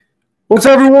What's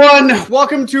up, everyone?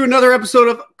 Welcome to another episode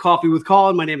of Coffee with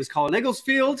Colin. My name is Colin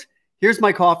Egglesfield. Here's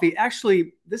my coffee.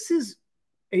 Actually, this is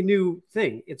a new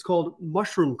thing. It's called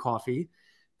mushroom coffee.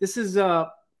 This is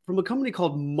from a company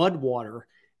called Mudwater,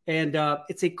 and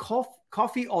it's a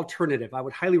coffee alternative. I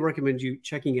would highly recommend you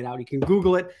checking it out. You can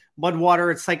Google it,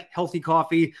 Mudwater. It's like healthy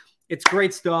coffee. It's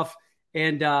great stuff,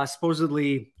 and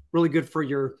supposedly really good for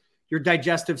your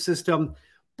digestive system.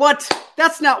 But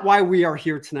that's not why we are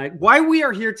here tonight. Why we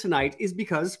are here tonight is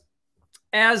because,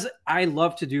 as I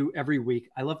love to do every week,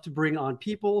 I love to bring on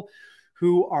people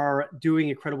who are doing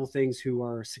incredible things, who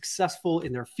are successful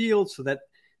in their field, so that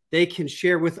they can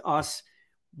share with us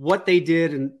what they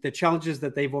did and the challenges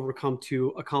that they've overcome to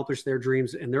accomplish their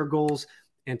dreams and their goals.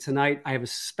 And tonight I have a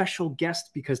special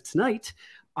guest, because tonight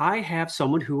I have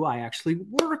someone who I actually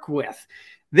work with.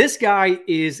 This guy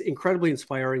is incredibly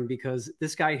inspiring because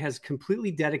this guy has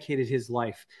completely dedicated his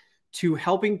life to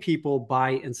helping people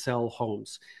buy and sell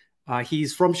homes.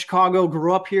 He's from Chicago,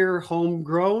 grew up here,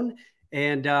 homegrown,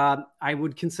 and I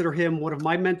would consider him one of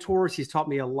my mentors. He's taught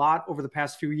me a lot over the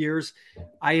past few years.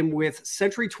 I am with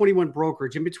Century 21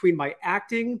 Brokerage. In between my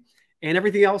acting and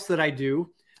everything else that I do,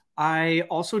 I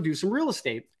also do some real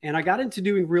estate. And I got into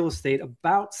doing real estate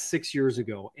about 6 years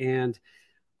ago. And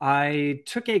I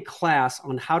took a class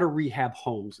on how to rehab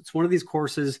homes. It's one of these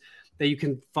courses that you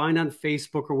can find on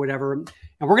Facebook or whatever. And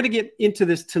we're going to get into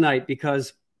this tonight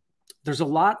because there's a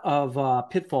lot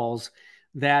of pitfalls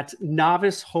that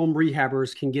novice home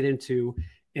rehabbers can get into.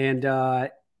 And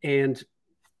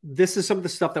this is some of the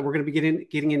stuff that we're going to be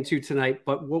getting into tonight.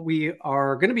 But what we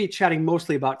are going to be chatting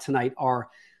mostly about tonight are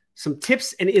some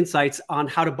tips and insights on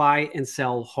how to buy and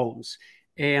sell homes.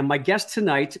 And my guest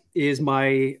tonight is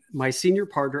my senior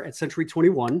partner at Century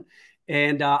 21.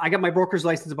 And I got my broker's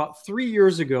license about 3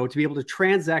 years ago to be able to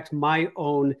transact my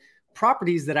own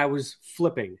properties that I was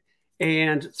flipping.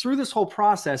 And through this whole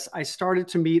process, I started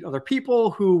to meet other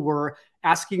people who were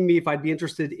asking me if I'd be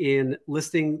interested in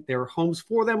listing their homes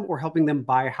for them or helping them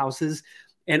buy houses.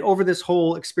 And over this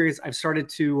whole experience, I've started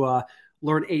to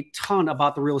learn a ton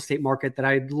about the real estate market that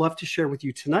I'd love to share with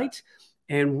you tonight.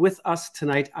 And with us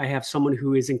tonight, I have someone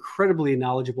who is incredibly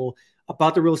knowledgeable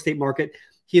about the real estate market.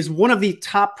 He is one of the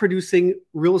top producing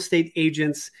real estate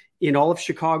agents in all of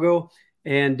Chicago.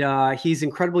 And he's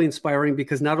incredibly inspiring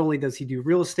because not only does he do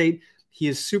real estate, he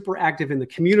is super active in the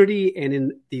community. And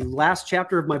in the last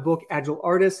chapter of my book, Agile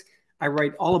Artist, I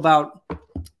write all about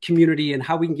community and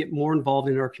how we can get more involved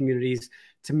in our communities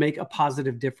to make a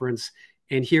positive difference.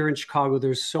 And here in Chicago,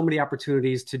 there's so many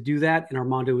opportunities to do that. And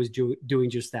Armando is doing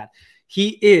just that.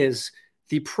 He is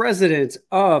the president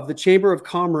of the Chamber of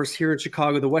Commerce here in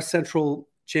Chicago, the West Central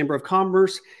Chamber of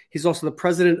Commerce. He's also the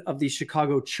president of the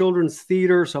Chicago Children's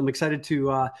Theater. So I'm excited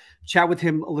to chat with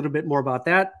him a little bit more about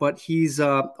that. But he's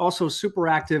also super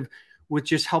active with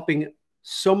just helping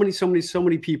so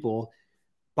many people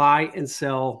buy and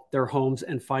sell their homes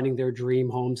and finding their dream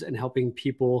homes and helping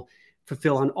people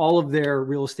fulfill on all of their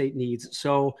real estate needs.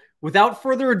 So without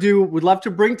further ado, we'd love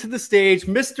to bring to the stage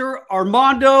Mr.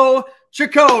 Armando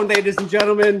Chacon, ladies and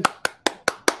gentlemen.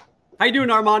 How you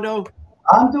doing, Armando?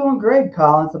 I'm doing great,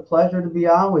 Colin. It's a pleasure to be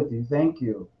on with you. Thank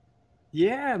you.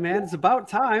 Yeah, man, it's about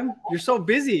time. You're so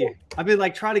busy. I've been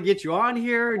like trying to get you on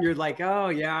here, and you're like, oh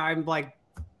yeah, I'm like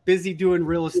busy doing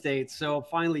real estate. So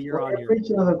finally, you're on here.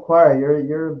 Preaching to the choir.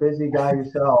 You're a busy guy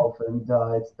yourself, and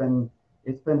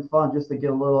it's been fun just to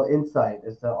get a little insight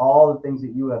as to all the things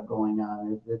that you have going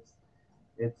on.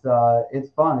 It's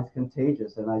fun. It's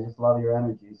contagious, and I just love your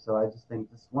energy. So I just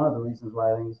think this is one of the reasons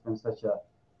why I think it's been such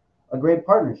a great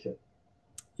partnership.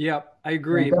 Yeah, I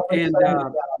agree. And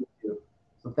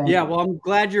yeah, well, I'm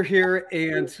glad you're here.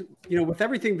 And with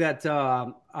everything that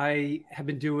I have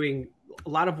been doing, a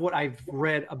lot of what I've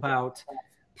read about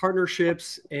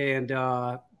partnerships and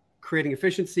creating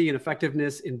efficiency and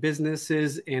effectiveness in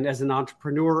businesses and as an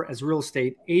entrepreneur, as real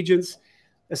estate agents.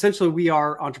 Essentially, we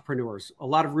are entrepreneurs. A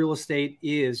lot of real estate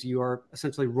is you are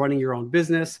essentially running your own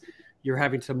business. You're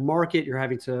having to market, you're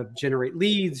having to generate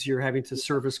leads, you're having to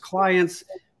service clients,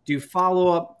 do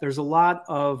follow-up. There's a lot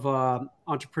of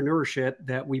entrepreneurship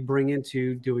that we bring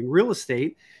into doing real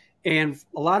estate. And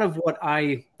a lot of what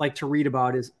I like to read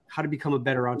about is how to become a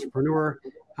better entrepreneur,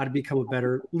 how to become a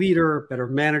better leader, better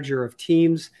manager of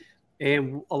teams.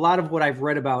 And a lot of what I've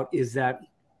read about is that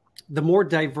the more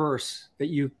diverse that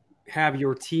you have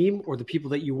your team or the people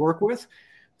that you work with,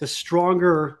 the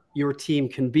stronger your team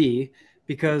can be,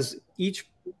 because each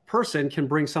person can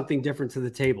bring something different to the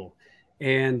table.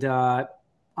 And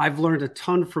I've learned a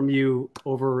ton from you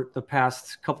over the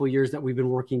past couple of years that we've been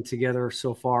working together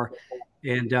so far.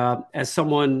 And as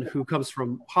someone who comes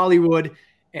from Hollywood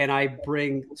and I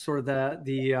bring sort of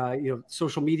the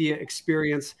social media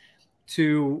experience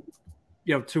to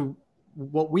to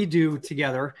what we do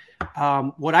together.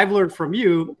 What I've learned from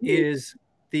you is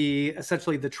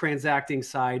essentially the transacting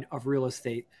side of real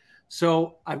estate.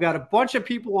 So I've got a bunch of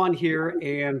people on here,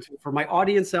 and for my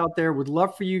audience out there, would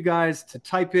love for you guys to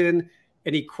type in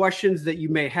any questions that you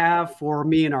may have for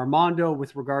me and Armando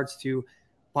with regards to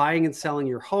buying and selling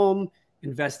your home,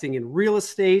 investing in real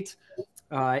estate.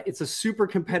 It's a super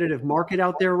competitive market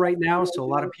out there right now. So a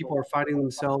lot of people are finding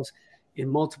themselves in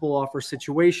multiple offer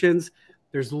situations.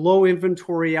 There's low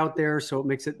inventory out there, so it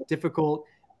makes it difficult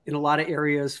in a lot of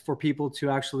areas for people to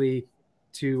actually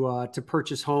to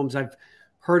purchase homes. I've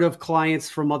heard of clients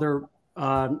from other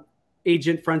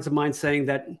agent friends of mine saying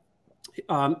that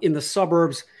in the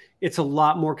suburbs, it's a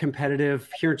lot more competitive.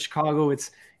 Here in Chicago, it's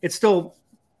still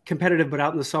competitive, but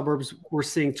out in the suburbs, we're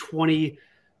seeing 20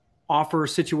 offer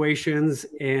situations,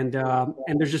 and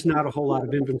there's just not a whole lot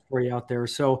of inventory out there.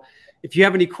 So if you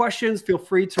have any questions, feel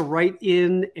free to write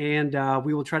in, and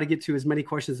we will try to get to as many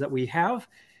questions that we have.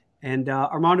 And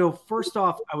Armando, first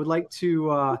off, I would like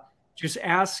to just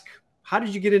ask, how did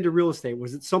you get into real estate?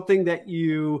 Was it something that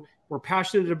you were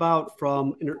passionate about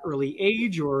from an early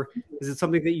age, or is it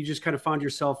something that you just kind of found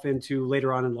yourself into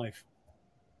later on in life?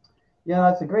 Yeah,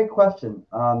 that's a great question.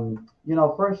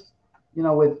 First,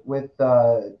 with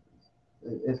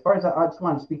as far as I just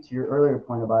want to speak to your earlier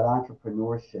point about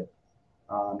entrepreneurship.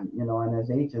 And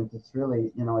as agents, it's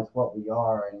really, it's what we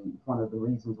are, and it's one of the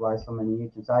reasons why so many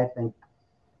agents, I think,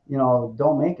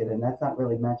 don't make it, and that's not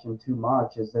really mentioned too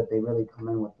much, is that they really come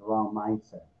in with the wrong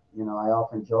mindset. I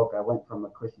often joke I went from a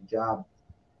cushy job,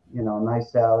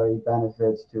 nice salary,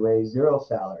 benefits, to a zero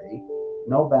salary,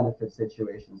 no benefit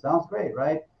situation. Sounds great,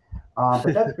 right?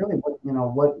 But that's really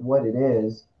what it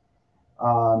is.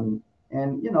 And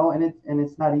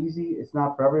it's not easy. It's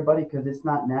not for everybody because it's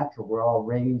not natural. We're all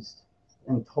raised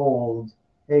and told,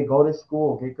 hey, go to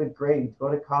school, get good grades, go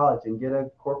to college, and get a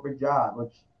corporate job,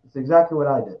 which is exactly what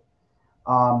I did.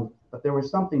 But there was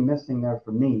something missing there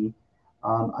for me.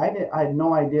 I had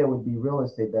no idea it would be real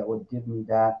estate that would give me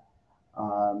that.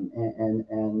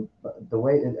 And the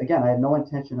way, again, I had no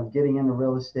intention of getting into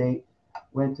real estate.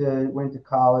 Went to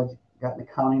college, got an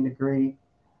accounting degree,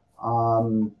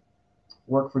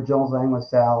 worked for Jones Lang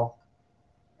LaSalle,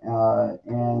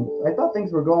 and I thought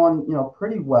things were going,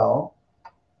 pretty well.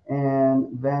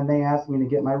 And then they asked me to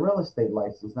get my real estate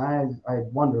license. And I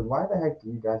wondered, why the heck do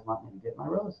you guys want me to get my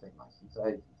real estate license?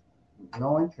 I had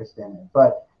no interest in it,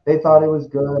 but they thought it was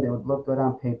good. It would look good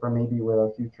on paper, maybe with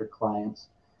our future clients.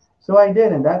 So I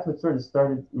did, and that's what sort of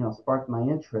started, sparked my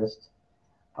interest.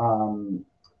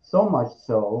 So much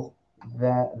so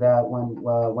that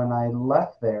when I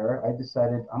left there, I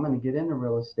decided I'm going to get into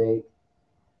real estate.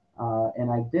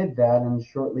 And I did that, and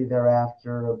shortly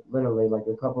thereafter, literally like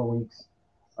a couple of weeks,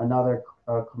 another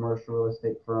commercial real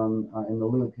estate firm in the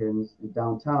Loop here in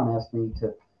downtown asked me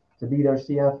to be their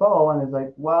CFO, and it's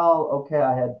like, well, okay,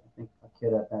 I had, I think, a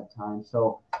kid at that time,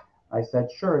 so I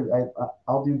said, sure,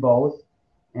 I'll do both,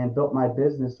 and built my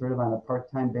business sort of on a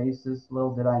part-time basis.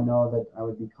 Little did I know that I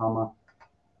would become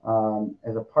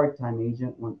as a part-time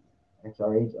agent, when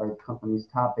actually our company's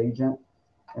top agent.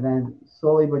 And then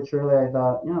slowly but surely, I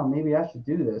thought, maybe I should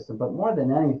do this. But more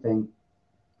than anything,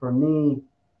 for me,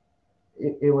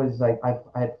 it was like I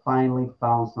had finally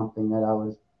found something that I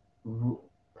was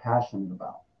passionate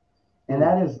about. And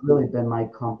that has really been my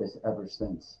compass ever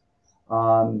since.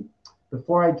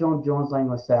 Before I joined Jones Lang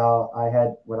LaSalle, I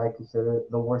had what I consider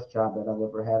the worst job that I've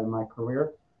ever had in my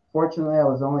career. Fortunately, I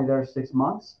was only there 6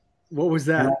 months. What was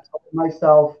that? And I told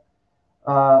myself,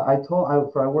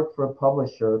 I worked for a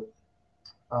publisher.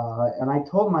 And I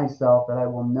told myself that I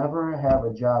will never have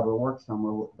a job or work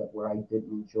somewhere where I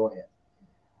didn't enjoy it.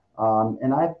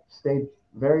 And I've stayed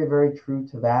very, very true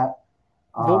to that.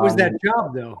 What was that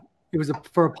job, though? It was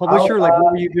for a publisher? Like,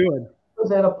 what were you doing? I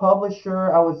was at a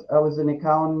publisher. I was an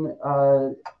accountant.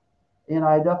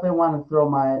 I definitely want to throw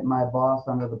my boss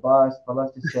under the bus, but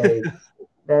let's just say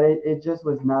that it just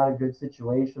was not a good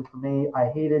situation for me. I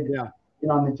hated,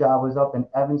 the job was up in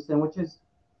Evanston, which is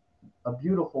a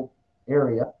beautiful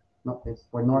area. It's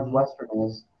where Northwestern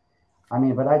is.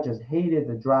 But I just hated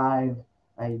the drive.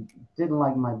 I didn't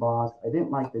like my boss. I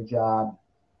didn't like the job.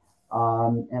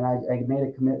 And I made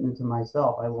a commitment to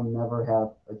myself. I will never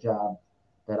have a job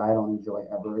that I don't enjoy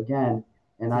ever again.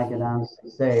 And I can honestly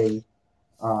say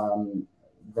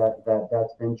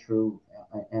that's been true.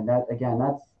 And that, again,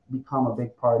 that's become a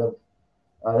big part of,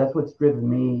 that's what's driven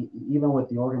me, even with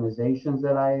the organizations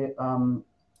that I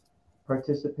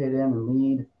participate in and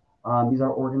lead. These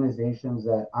are organizations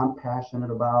that I'm passionate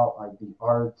about, like the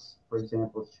arts, for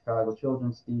example, Chicago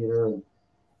Children's Theater,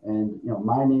 and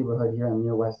my neighborhood here on the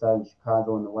near west side of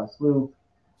Chicago in the West Loop,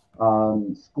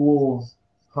 schools,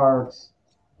 parks.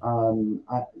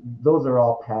 Those are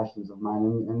all passions of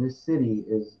mine, and this city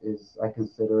is I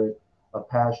consider it a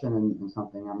passion and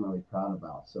something I'm really proud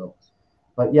about. So,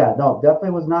 but yeah, no,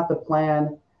 definitely was not the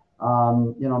plan.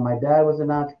 My dad was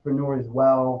an entrepreneur as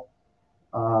well,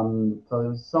 so it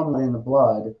was somewhat in the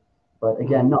blood. But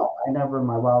again, no, I never in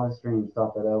my wildest dreams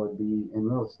thought that I would be in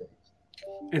real estate.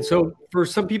 And so for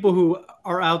some people who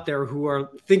are out there who are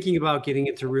thinking about getting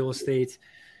into real estate,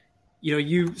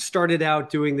 you started out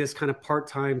doing this kind of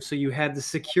part-time. So you had the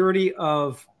security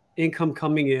of income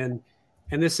coming in.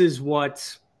 And this is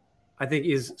what I think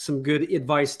is some good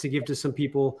advice to give to some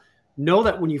people. Know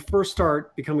that when you first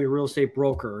start becoming a real estate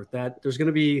broker, that there's going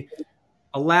to be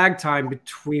a lag time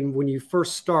between when you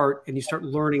first start and you start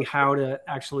learning how to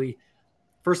actually,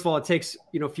 first of all, it takes,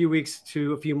 a few weeks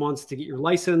to a few months to get your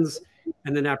license.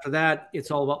 And then after that,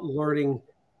 it's all about learning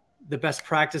the best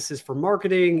practices for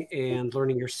marketing and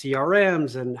learning your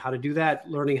CRMs and how to do that,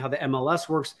 learning how the MLS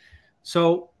works.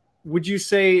 So would you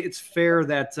say it's fair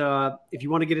that if you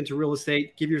want to get into real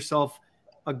estate, give yourself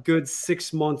a good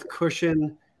 6-month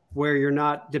cushion where you're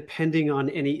not depending on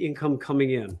any income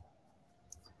coming in?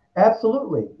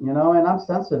 Absolutely. And I'm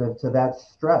sensitive to that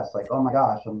stress. Like, oh my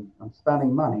gosh, I'm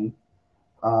spending money,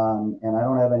 and I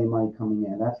don't have any money coming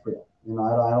in. That's real.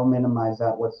 I don't minimize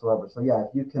that whatsoever. So yeah,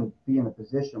 if you can be in a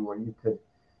position where you could,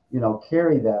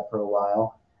 carry that for a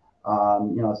while,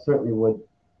 certainly would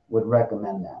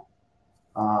recommend that.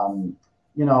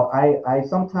 I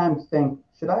sometimes think,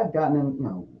 should I have gotten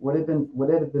in, would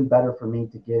it have been better for me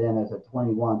to get in as a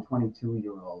 21,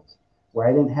 22-year-old where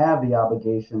I didn't have the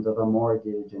obligations of a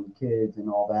mortgage and kids and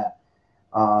all that.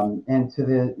 And to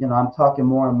the, I'm talking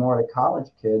more and more to college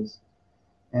kids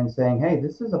and saying, hey,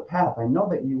 this is a path. I know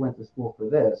that you went to school for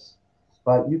this,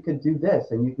 but you could do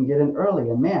this and you can get in early.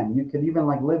 And man, you could even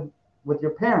like live with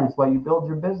your parents while you build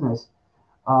your business.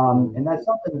 And that's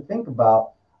something to think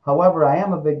about. However, I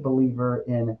am a big believer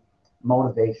in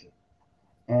motivation.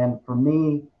 And for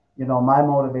me, my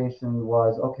motivation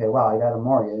was, okay, wow, I got a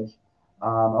mortgage.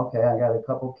 Okay, I got a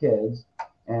couple kids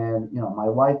and, my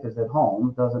wife is at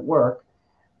home, doesn't work.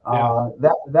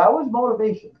 That was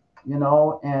motivation,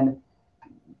 and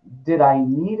did I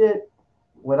need it?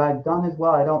 What I've done as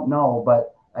well, I don't know.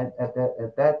 But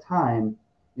at that time,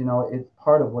 it's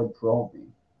part of what drove me.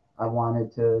 I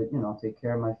wanted to, take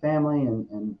care of my family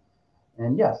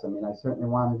and yes, I mean, I certainly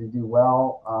wanted to do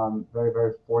well. Very,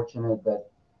 very fortunate that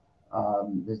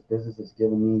this business has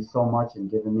given me so much and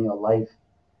given me a life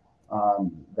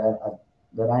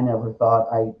that I never thought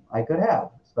I could have,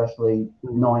 especially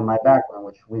knowing my background,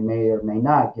 which we may or may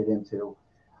not get into.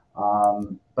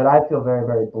 But I feel very,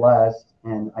 very blessed,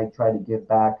 and I try to give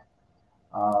back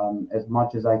as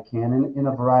much as I can in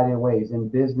a variety of ways, in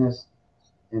business,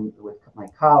 with my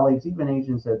colleagues, even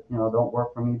agents that don't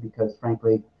work for me, because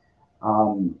frankly,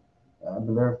 I've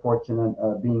been very fortunate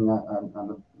being I'm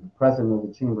the president of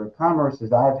the Chamber of Commerce,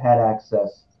 is I've had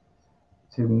access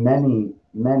to many,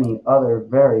 many other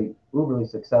very uberly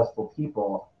successful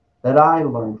people that I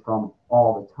learn from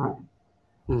all the time.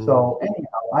 So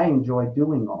anyhow, I enjoy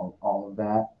doing all of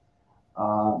that.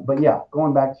 But yeah,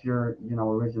 going back to your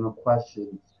original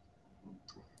question.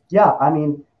 Yeah, I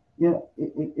mean,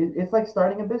 it's like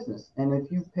starting a business. And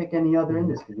if you pick any other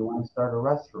industry, you want to start a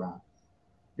restaurant,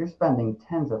 you're spending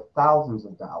tens of thousands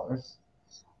of dollars.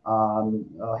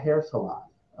 A hair salon,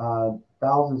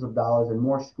 thousands of dollars and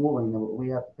more schooling than what we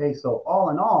have to pay. So all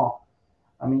in all,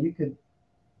 I mean, you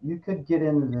could get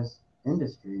into this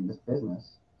industry, this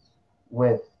business,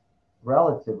 with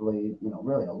relatively,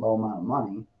 really a low amount of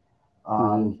money.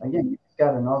 Again, you just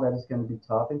got to know that it's going to be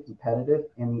tough and competitive,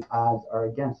 and the odds are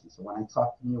against you. So when I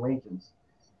talk to new agents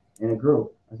in a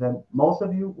group, I said, most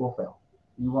of you will fail.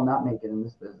 You will not make it in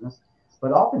this business.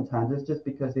 But oftentimes it's just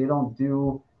because they don't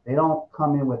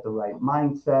come in with the right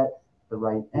mindset, the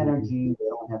right energy. They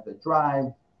don't have the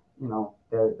drive.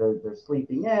 They're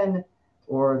sleeping in,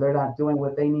 or they're not doing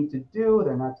what they need to do.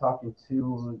 They're not talking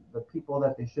to the people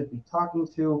that they should be talking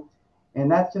to. And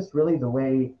that's just really the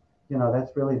way,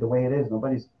 that's really the way it is.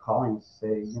 Nobody's calling to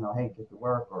say, hey, get to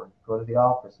work or go to the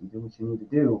office and do what you need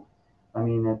to do. I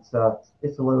mean, it's a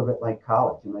little bit like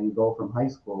college. You go from high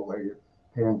school where your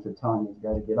parents are telling you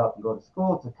got to get up and go to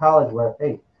school, to college where,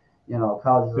 hey,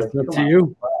 college is like, to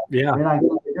you. Yeah. You're not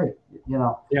going to agree,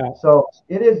 Yeah. So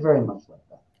it is very much like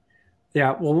that.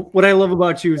 Yeah. Well, what I love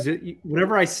about you is that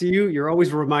whenever I see you, you're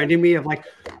always reminding me of like,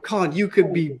 Colin, you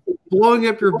could be blowing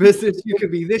up your business. You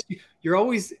could be this. You're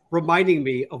always reminding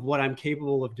me of what I'm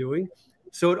capable of doing.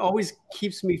 So it always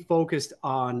keeps me focused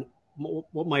on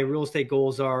what my real estate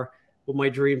goals are, what my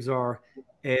dreams are.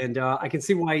 And I can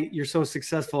see why you're so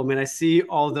successful. I mean, I see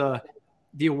all the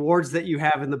awards that you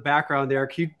have in the background there.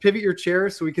 Can you pivot your chair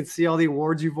so we can see all the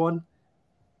awards you've won?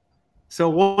 So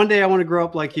one day I want to grow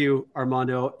up like you,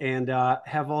 Armando, and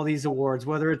have all these awards,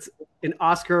 whether it's an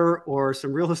Oscar or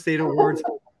some real estate awards.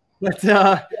 But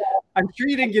I'm sure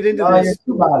you didn't get into this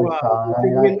to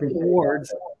win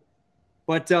awards.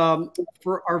 But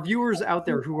for our viewers out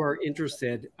there who are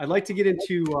interested, I'd like to get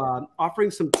into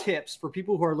offering some tips for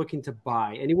people who are looking to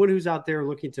buy. Anyone who's out there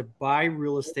looking to buy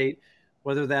real estate,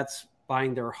 whether that's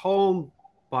buying their home,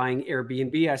 buying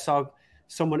Airbnb. I saw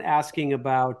someone asking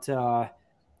about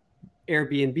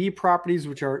Airbnb properties,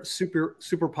 which are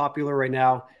super popular right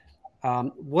now.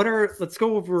 Let's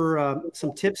go over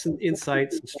some tips and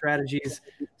insights, some strategies,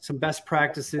 some best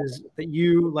practices that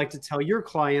you like to tell your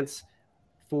clients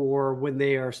for when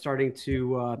they are starting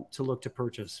to look to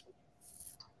purchase.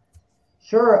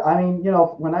 Sure. I mean,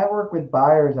 when I work with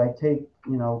buyers, I take,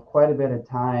 quite a bit of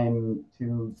time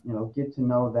to, get to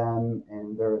know them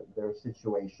and their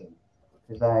situation.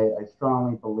 Because I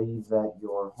strongly believe that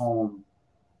your home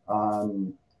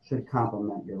should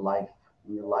complement your life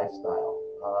and your lifestyle.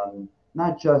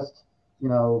 Not just,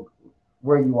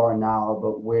 where you are now,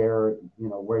 but where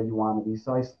you want to be.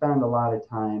 So I spend a lot of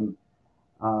time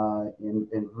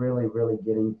in really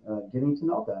getting to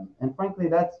know them. And frankly,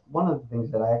 that's one of the things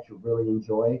that I actually really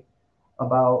enjoy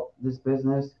about this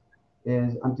business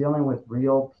is I'm dealing with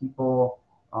real people.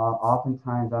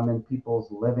 Oftentimes I'm in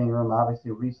people's living room. Obviously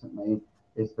recently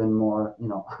it's been more,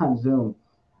 on Zoom,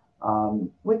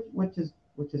 which has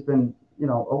been,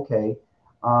 okay.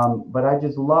 But I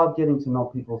just love getting to know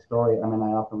people's story. I mean,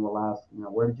 I often will ask,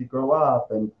 where did you grow up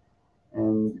and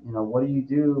what do you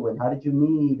do and how did you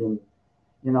meet? And,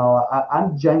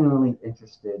 I'm genuinely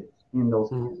interested in those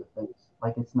kinds of things.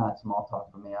 Like it's not small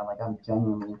talk for me. I'm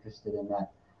genuinely interested in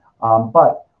that. I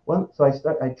want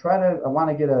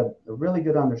to get a really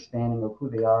good understanding of who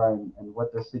they are and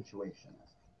what their situation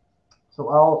is. So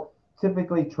I'll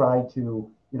typically try to,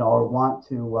 or want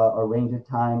to arrange a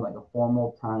time, like a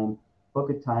formal time, book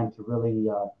a time to really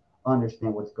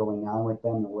understand what's going on with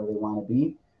them and where they want to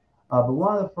be. But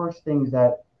one of the first things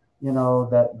that,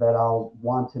 that I'll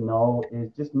want to know is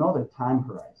just know their time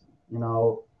horizon,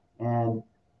 and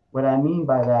what I mean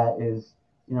by that is,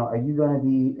 are you going to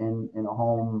be in a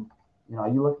home, are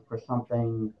you looking for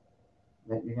something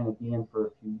that you're going to be in for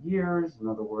a few years? In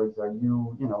other words, are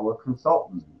you, a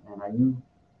consultant, and are you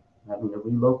having to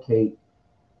relocate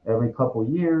every couple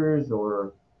years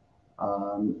or,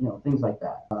 things like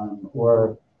that?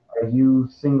 Or are you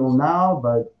single now,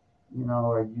 but,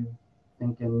 are you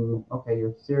thinking, okay,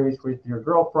 you're serious with your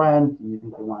girlfriend, do you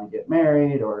think you want to get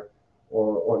married or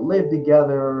live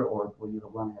together, or will you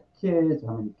want to have kids?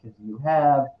 How many kids do you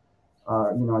have?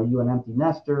 Are you an empty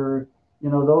nester?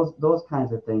 Those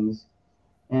kinds of things.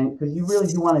 And because you really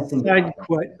do want to think about a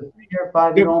 3-year,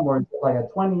 5-year home, or like a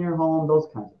 20-year home, those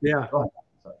kinds of things. Yeah. Go ahead.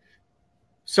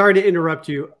 Sorry to interrupt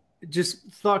you. Just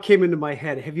thought came into my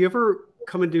head. Have you ever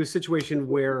come into a situation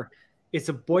where it's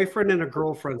a boyfriend and a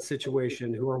girlfriend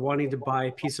situation who are wanting to buy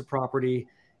a piece of property,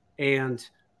 and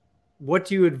what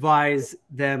do you advise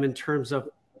them in terms of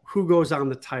who goes on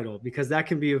the title? Because that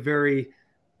can be a very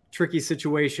tricky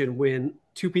situation when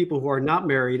two people who are not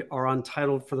married are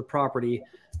untitled for the property.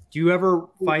 Do you ever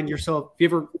find yourself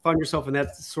in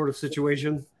that sort of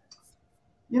situation?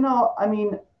 I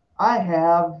mean, I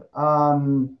have.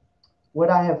 What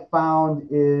I have found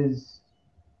is,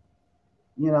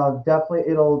 definitely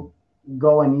it'll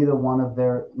go in either one of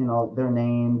their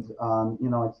names.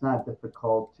 It's not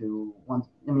difficult to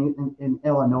in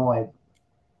Illinois,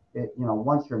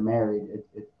 once you're married,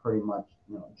 it's pretty much,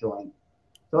 joint.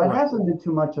 So it hasn't been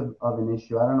too much of an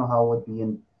issue. I don't know how it would be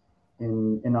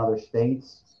in other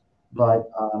states, but,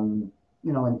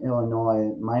 in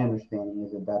Illinois, my understanding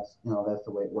is that that's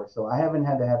the way it works. So I haven't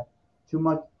had to have too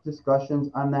much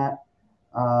discussions on that,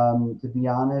 to be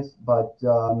honest, but,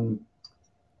 to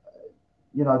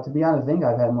be honest, I think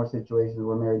I've had more situations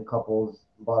where married couples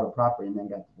bought a property and then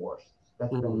got divorced.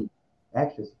 That's been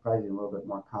actually surprisingly a little bit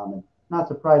more common. Not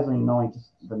surprisingly, knowing just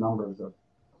the numbers of,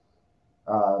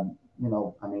 I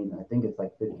think it's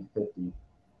like 50-50.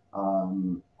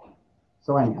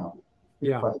 So anyhow.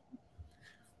 Yeah,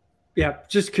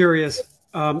 just curious.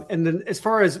 And then as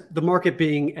far as the market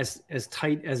being as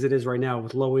tight as it is right now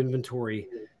with low inventory,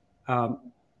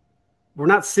 we're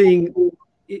not seeing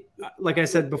it, like I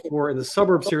said before, in the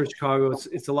suburbs here in Chicago,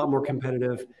 it's a lot more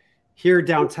competitive. Here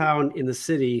downtown in the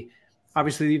city,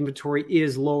 obviously the inventory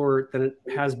is lower than it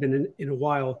has been in a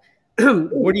while.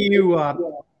 What do you,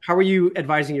 how are you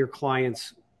advising your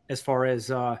clients as far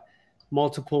as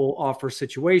multiple offer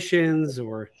situations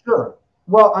or? Sure.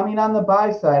 Well, I mean, on the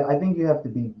buy side, I think you have to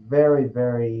be very,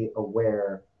 very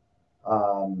aware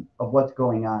of what's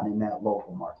going on in that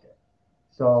local market.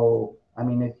 So, I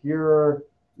mean, if you're,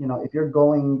 if you're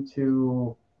going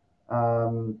to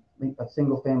a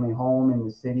single family home in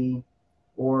the city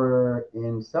or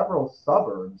in several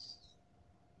suburbs,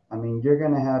 I mean, you're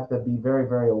going to have to be very,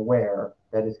 very aware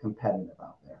that it's competitive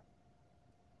out there,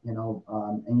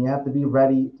 and you have to be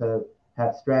ready to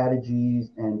have strategies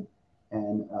and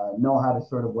know how to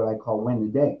sort of what I call win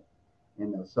the day.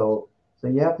 So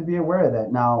you have to be aware of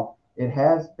that. Now, it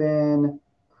has been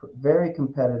very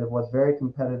competitive. Was very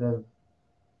competitive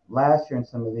last year in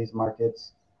some of these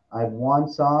markets. I've won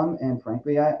some, and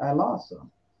frankly, I lost some.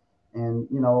 And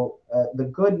the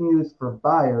good news for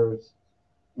buyers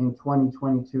in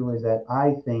 2022 is that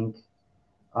I think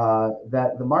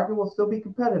that the market will still be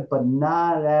competitive, but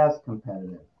not as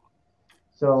competitive.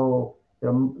 So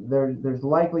there's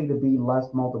likely to be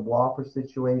less multiple offer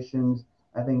situations.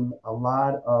 I think a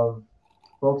lot of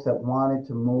folks that wanted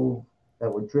to move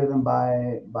that were driven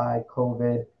by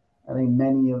COVID, I think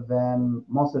many of them,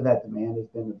 most of that demand has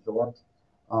been absorbed,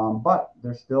 but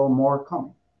there's still more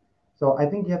coming. So I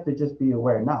think you have to just be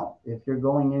aware. Now, if you're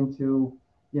going into,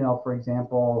 for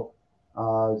example,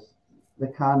 the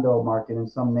condo market in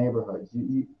some neighborhoods,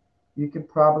 you could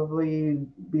probably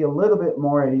be a little bit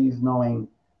more at ease knowing,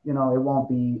 it won't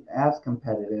be as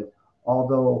competitive,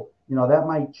 although, that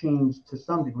might change to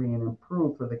some degree and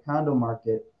improve for the condo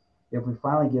market if we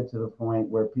finally get to the point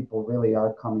where people really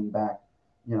are coming back,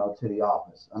 to the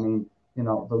office. I mean,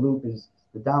 the Loop is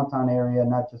the downtown area,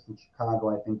 not just in Chicago,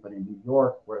 I think, but in New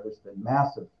York, where there's been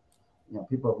massive,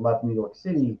 people have left New York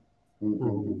City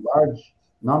in large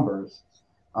numbers.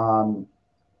 I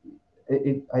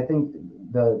think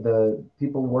the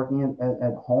people working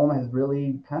at home has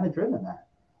really kind of driven that.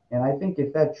 And I think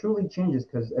if that truly changes,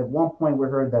 because at one point we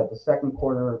heard that the second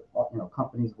quarter,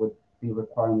 companies would be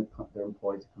requiring their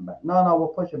employees to come back. No, we'll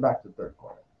push it back to third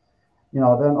quarter.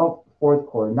 Then fourth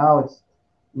quarter. Now it's,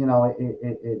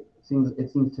 it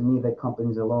seems to me that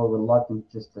companies are a little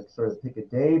reluctant just to sort of pick a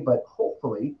day, but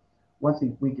hopefully once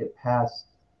we get past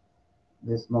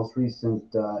this most recent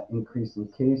increase in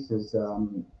cases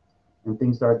and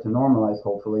things start to normalize,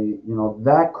 hopefully,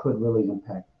 that could really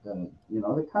impact the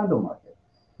condo market.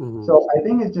 So I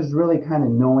think it's just really kind of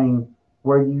knowing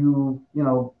where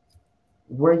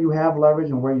where you have leverage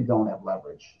and where you don't have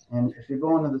leverage. And if you're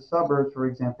going to the suburbs, for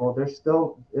example,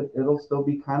 it'll still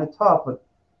be kind of tough,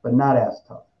 but not as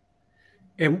tough.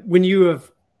 And when you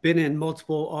have been in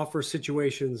multiple offer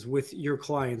situations with your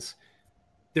clients,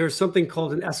 there's something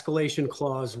called an escalation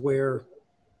clause where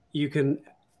you can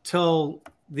tell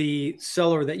the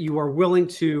seller that you are willing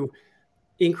to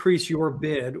increase your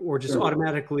bid or just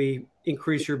automatically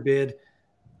increase your bid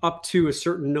up to a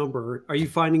certain number. Are you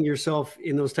finding yourself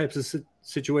in those types of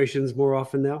situations more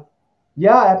often now?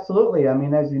 Yeah, absolutely. I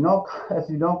mean, as you know,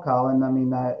 Colin, I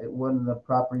mean, one of the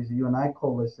properties you and I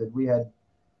co-listed, we had,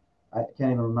 I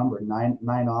can't even remember,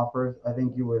 nine offers. I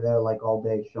think you were there like all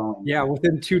day showing. Yeah,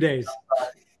 within 2 days.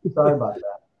 Sorry about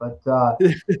that. But,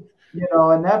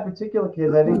 in that particular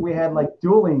case, I think we had like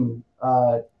dueling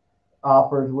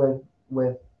offers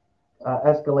with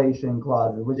escalation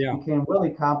clauses, which became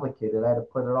really complicated. I had to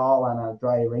put it all on a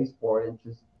dry erase board and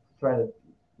just try to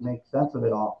make sense of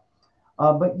it all.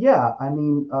 But yeah, I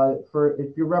mean,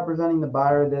 if you're representing the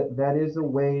buyer, that is a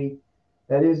way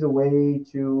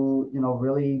to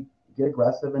really get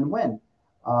aggressive and win.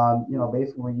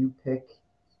 Basically, when you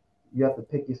have to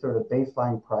pick your sort of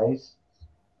baseline price,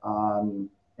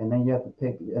 and then you have to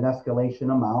pick an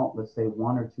escalation amount. Let's say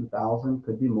 1,000 or 2,000,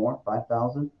 could be more,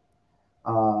 5,000.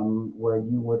 Where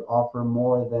you would offer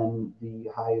more than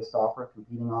the highest offer,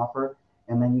 competing offer,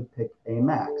 and then you pick a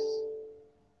max.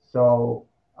 So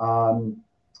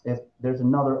if there's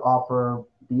another offer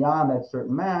beyond that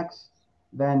certain max,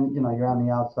 then you're on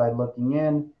the outside looking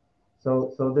in.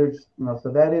 So there's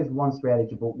so that is one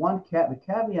strategy. But the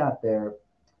caveat there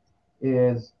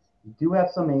is you do have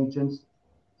some agents,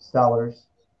 sellers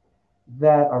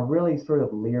that are really sort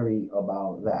of leery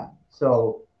about that.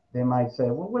 So they might say,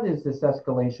 well, what is this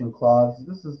escalation clause?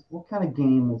 What kind of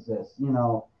game is this?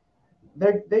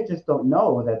 They just don't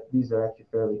know that these are actually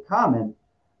fairly common.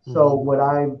 So what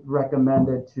I've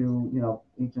recommended to,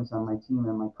 agents on my team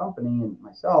and my company and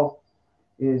myself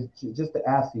is just to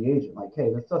ask the agent, like,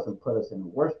 hey, this doesn't put us in a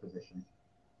worse position.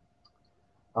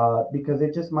 Because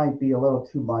it just might be a little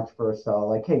too much for a seller.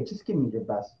 Like, hey, just give me your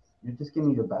best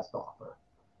offer.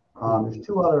 There's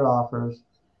two other offers.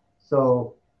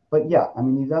 So, but yeah, I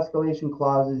mean, these escalation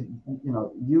clauses,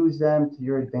 use them to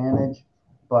your advantage,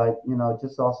 but,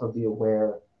 just also be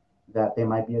aware that they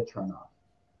might be a turnoff.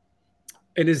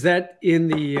 And is that in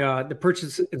the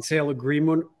purchase and sale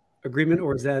agreement,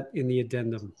 or is that in the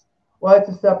addendum? Well, it's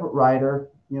a separate rider.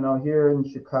 Here in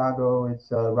Chicago, it's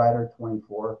Rider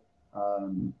 24,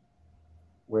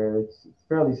 where it's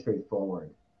fairly straightforward.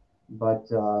 But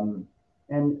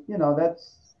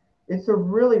it's a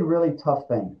really, really tough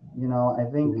thing. I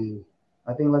think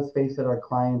let's face it, our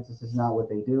clients, this is not what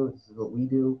they do. This is what we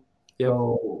do. Yep.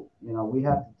 So we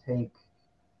have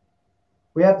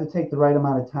to take the right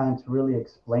amount of time to really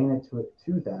explain it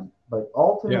to them. But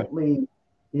ultimately,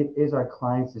 it is our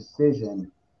client's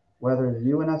decision whether to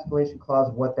view an escalation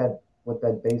clause, what that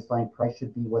baseline price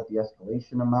should be, what the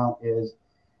escalation amount is,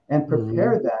 and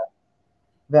prepare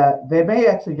that they may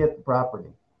actually get the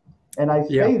property. And I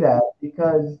say that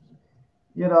because,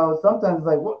 sometimes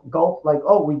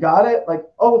oh, we got it. Like,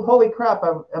 oh, holy crap.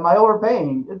 Am I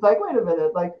overpaying? It's like, wait a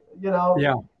minute. Like,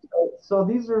 So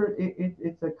these are,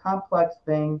 it's a complex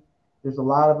thing. There's a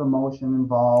lot of emotion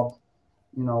involved.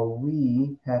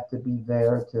 We have to be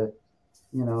there to,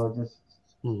 just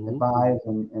advise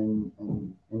and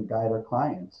guide our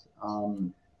clients.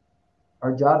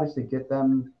 Our job is to get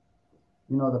them,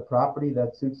 the property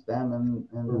that suits them and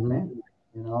their family,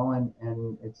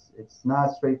 and it's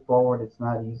not straightforward. It's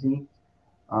not easy.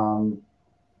 And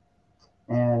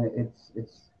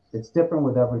it's different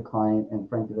with every client. And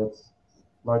frankly, that's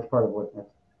a large part of what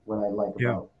I like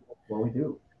about what we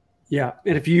do. Yeah.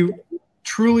 And if you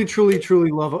truly, truly,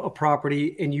 truly love a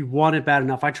property and you want it bad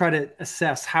enough, I try to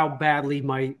assess how badly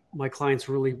my clients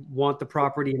really want the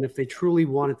property. And if they truly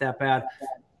want it that bad,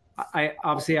 I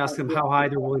obviously ask them how high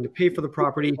they're willing to pay for the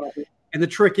property. And the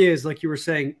trick is, like you were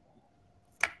saying,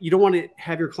 you don't want to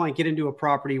have your client get into a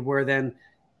property where then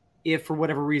if for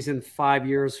whatever reason, 5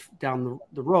 years down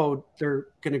the road, they're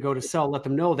going to go to sell, let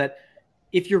them know that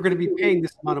if you're going to be paying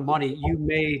this amount of money, you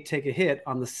may take a hit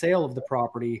on the sale of the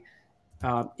property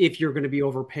if you're going to be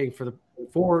overpaying for the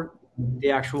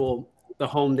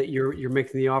home that you're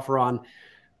making the offer on.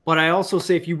 But I also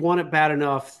say if you want it bad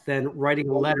enough, then writing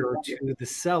a letter to the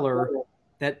seller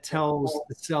that tells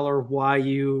the seller why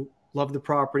you love the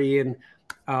property. And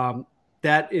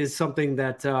that is something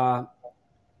that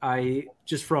I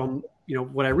just from,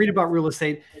 what I read about real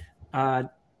estate,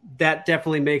 that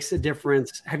definitely makes a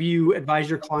difference. Have you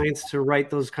advised your clients to write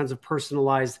those kinds of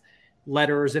personalized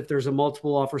letters if there's a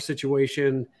multiple offer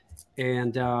situation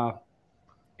and that?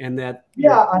 I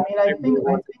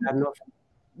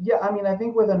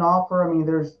think with an offer,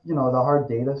 there's, the hard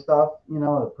data stuff,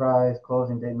 the price,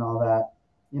 closing date and all that,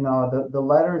 the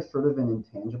letter is sort of an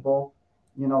intangible,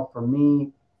 for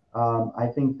me. I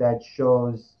think that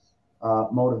shows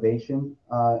motivation,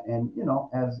 and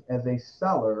as a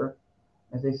seller,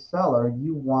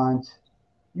 you want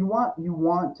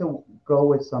to go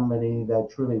with somebody that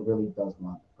truly really does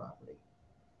want the property,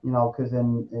 because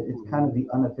then it's kind of the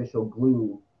unofficial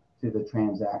glue to the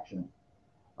transaction.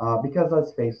 Because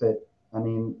let's face it,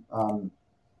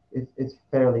 it's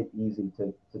fairly easy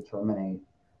to terminate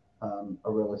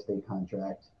a real estate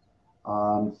contract.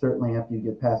 Certainly after you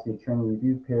get past the attorney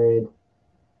review period,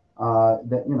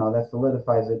 that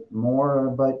solidifies it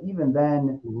more. But even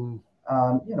then,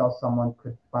 someone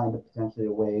could find potentially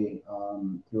a way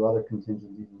through other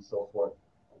contingencies and so forth.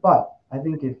 But I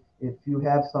think if you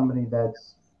have somebody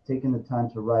that's taken the time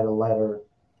to write a letter,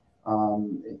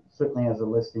 certainly as a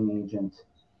listing agent,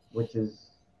 which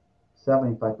is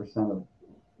 75% of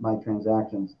my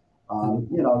transactions,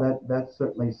 that's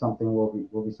certainly something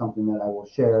will be something that I will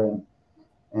share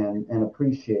and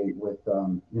appreciate with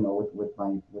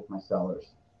my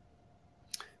sellers.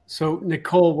 So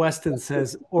Nicole Weston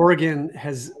says Oregon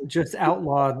has just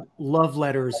outlawed love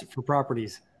letters for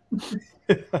properties.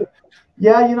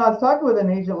 Yeah, I was talking with an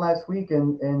agent last week,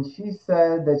 and she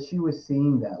said that she was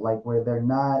seeing that, like where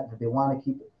that they want to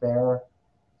keep it fair,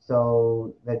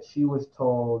 so that she was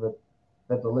told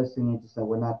that the listing agent said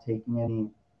we're not taking any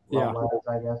love letters,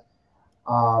 I guess.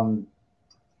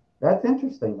 That's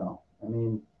interesting, though.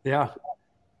 Yeah.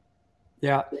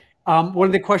 One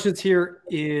of the questions here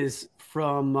is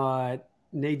from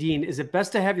Nadine. Is it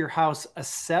best to have your house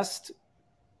assessed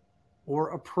or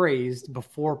appraised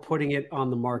before putting it on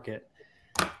the market?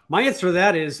 My answer to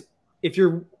that is if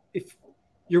you're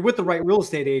with the right real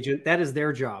estate agent, that is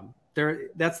their job.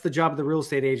 That's the job of the real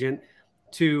estate agent,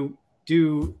 to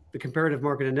do the comparative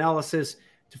market analysis,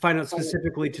 to find out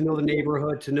specifically, to know the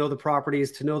neighborhood, to know the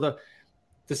properties, to know the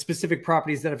specific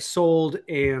properties that have sold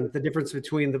and the difference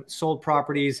between the sold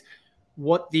properties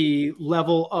what the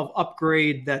level of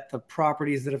upgrade that the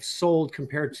properties that have sold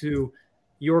compared to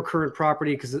your current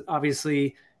property, because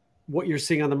obviously what you're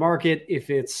seeing on the market, if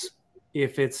it's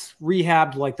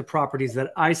rehabbed like the properties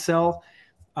that I sell,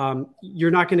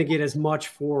 you're not going to get as much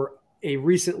for a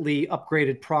recently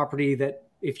upgraded property that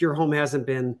if your home hasn't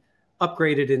been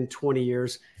upgraded in 20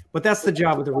 years. But that's the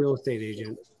job of the real estate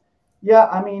agent. Yeah,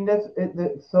 I mean, that's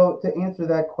it. So to answer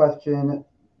that question,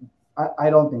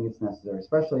 I don't think it's necessary,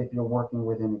 especially if you're working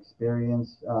with an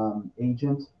experienced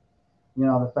agent. You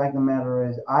know, the fact of the matter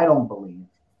is, I don't believe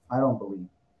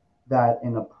that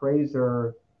an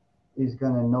appraiser is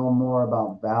going to know more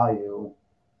about value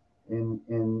in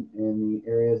the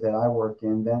areas that I work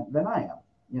in than I am.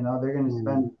 You know, they're going to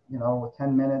spend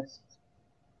 10 minutes,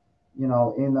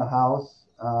 in the house,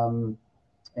 and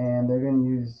they're going to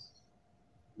use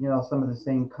some of the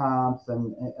same comps,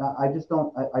 and I just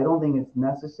don't I don't think it's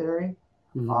necessary,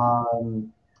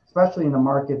 especially in a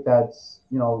market that's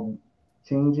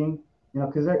changing,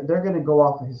 because they're going to go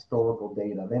off of historical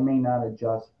data. They may not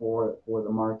adjust for the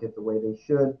market the way they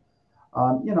should.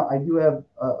 I do have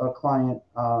a client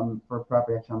for a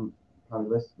property. Actually, I'm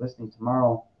probably listing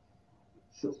tomorrow.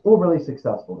 Overly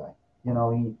successful guy.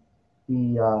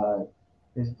 He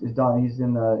is done. He's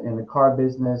in the car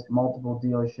business, multiple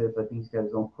dealerships. I think he's got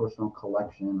his own personal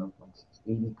collection of like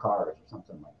 80 cars or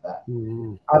something like that.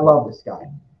 I love this guy.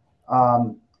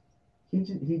 He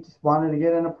just wanted to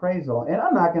get an appraisal, and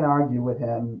I'm not going to argue with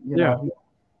him.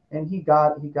 And he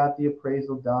got the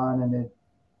appraisal done, and it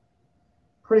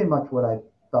pretty much what I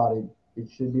thought it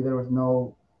should be. There was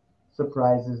no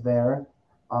surprises there.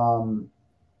 I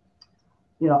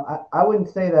wouldn't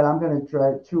say that I'm going to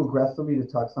try too aggressively to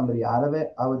talk somebody out of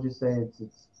it. I would just say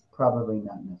it's probably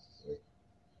not necessary.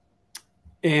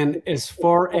 And as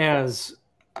far as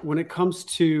when it comes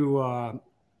to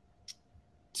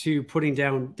putting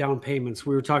down payments,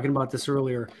 we were talking about this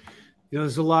earlier.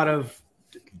 There's a lot of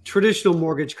traditional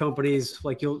mortgage companies,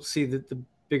 like you'll see that the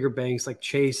bigger banks like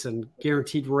Chase and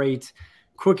Guaranteed Rate,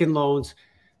 Quicken Loans.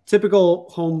 Typical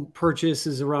home purchase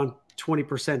is around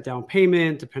 20% down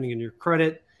payment, depending on your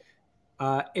credit.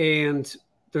 And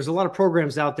there's a lot of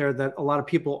programs out there that a lot of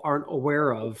people aren't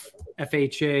aware of.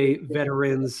 FHA,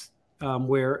 veterans,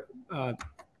 where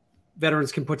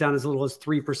veterans can put down as little as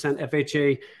 3%,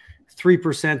 FHA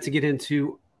 3% to get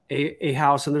into a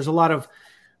house. And there's a lot of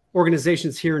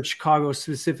organizations here in Chicago,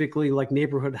 specifically like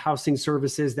Neighborhood Housing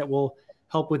Services, that will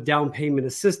help with down payment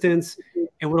assistance.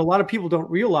 And what a lot of people don't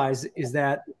realize is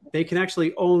that they can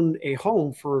actually own a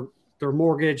home for their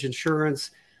mortgage, insurance,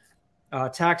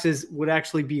 taxes would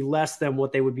actually be less than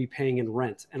what they would be paying in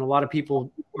rent. And a lot of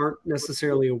people aren't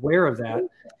necessarily aware of that.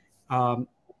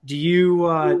 Do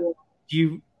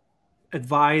you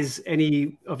advise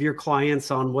any of your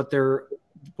clients on what they're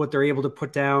able to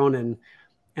put down and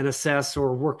assess,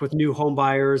 or work with new home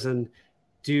buyers? And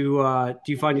do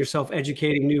you find yourself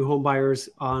educating new home buyers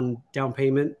on down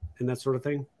payment and that sort of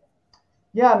thing?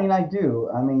 Yeah, I mean, I do.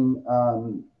 I mean,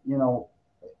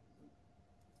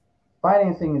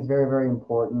 financing is very, very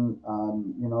important.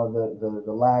 The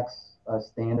lax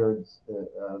standards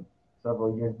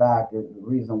several years back is the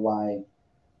reason why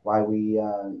we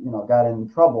got in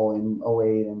trouble in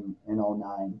 08 and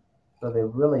 09. So they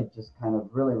really just kind of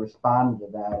really responded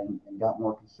to that and got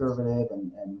more conservative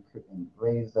and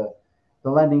raised the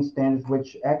lending standards,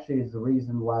 which actually is the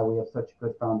reason why we have such a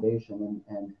good foundation,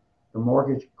 and the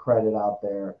mortgage credit out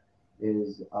there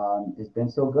is has been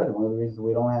so good. And one of the reasons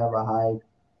we don't have a high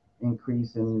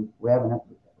increase we haven't had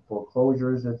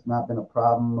foreclosures. It's not been a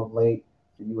problem of late.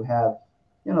 So you have,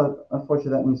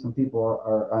 unfortunately, that means some people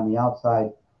are on the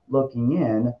outside looking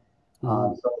in.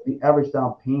 So the average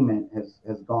down payment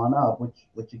has gone up,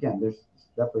 which again, there's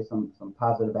definitely some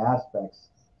positive aspects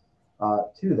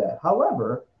to that.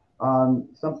 However,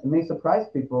 it may surprise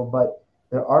people, but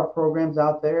there are programs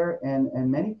out there,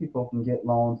 and many people can get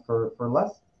loans for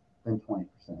less than 20%,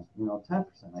 10%.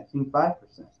 I've seen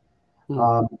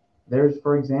 5%. There's,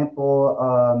 for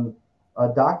example, a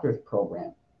doctor's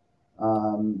program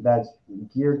that's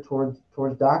geared towards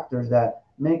doctors that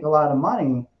make a lot of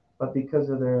money, but because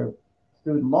of their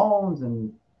student loans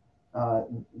and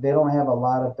they don't have a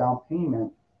lot of down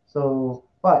payment. So,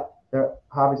 but they're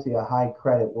obviously a high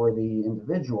credit worthy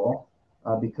individual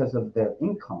because of their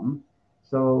income.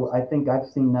 So I think I've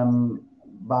seen them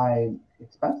buy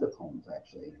expensive homes,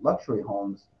 actually luxury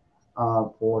homes,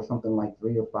 for something like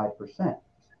 3 or 5%.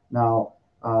 Now,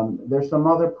 there's some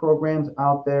other programs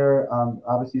out there.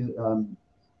 Obviously,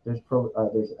 there's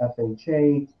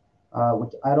FHA,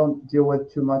 which I don't deal with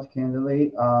too much,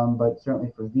 candidly, but certainly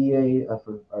for VA,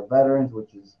 for our veterans,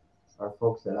 which is our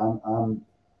folks that I'm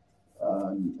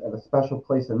have a special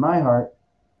place in my heart.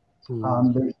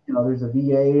 There's a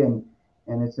VA,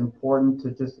 and it's important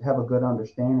to just have a good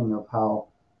understanding of how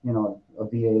a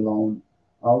VA loan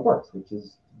works, which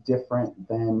is different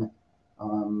than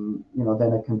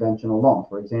than a conventional loan.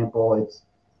 For example,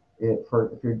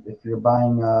 if you're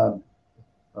buying a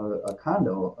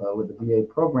condo with the VA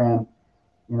program,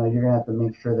 you're gonna have to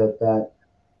make sure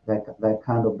that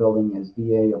condo building is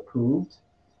VA approved.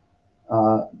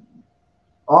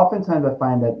 Oftentimes, I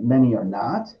find that many are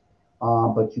not,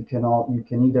 but you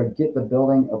can either get the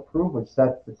building approved, which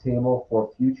sets the table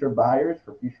for future buyers,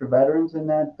 for future veterans in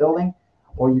that building,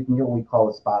 or you can get what we call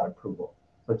a spot approval.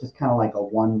 So it's just kind of like a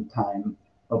one-time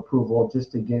approval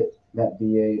just to get that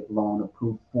VA loan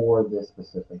approved for this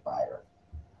specific buyer.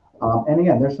 And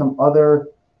again, there's some other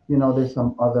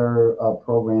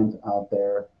programs out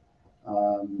there.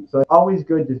 So it's always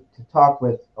good to talk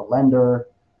with a lender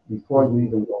before you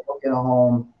even go look at a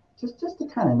home, just to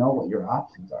kind of know what your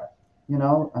options are.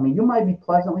 I mean, you might be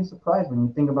pleasantly surprised when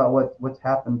you think about what's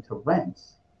happened to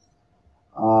rents.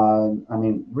 I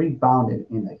mean, rebounded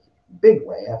in a big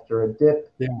way after a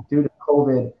dip due to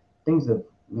COVID.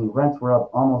 Rents were up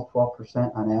almost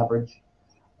 12% on average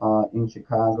in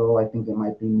Chicago. I think it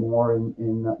might be more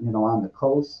in on the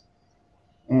coast.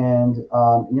 And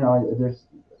there's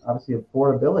obviously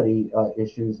affordability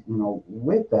issues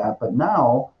with that. But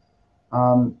now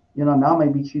now it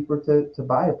may be cheaper to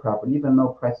buy a property, even though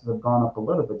prices have gone up a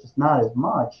little bit, just not as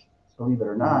much, believe it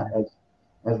or not,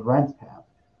 as rents have.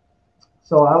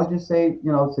 So I would just say,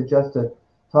 suggest to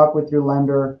talk with your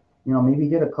lender, maybe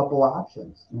get a couple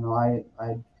options. I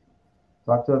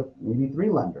talk to maybe 3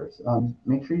 lenders.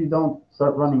 Make sure you don't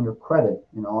start running your credit,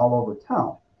 all over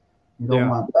town. You don't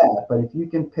want that. But if you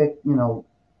can pick,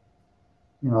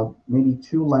 maybe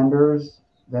 2 lenders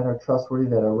that are trustworthy,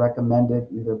 that are recommended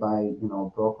either by, a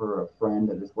broker or a friend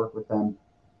that has worked with them.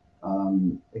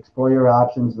 Explore your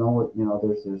options. Know what,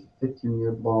 there's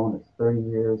 15-year loan, there's 30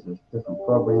 years, there's different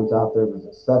programs out there. There's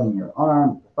a 7-year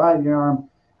ARM, 5-year ARM.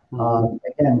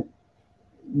 Again,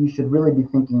 you should really be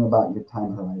thinking about your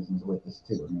time horizons with this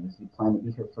too. I mean, if you plan to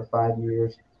be here for 5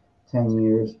 years, 10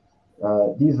 years,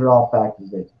 these are all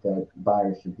factors that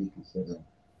buyers should be considering.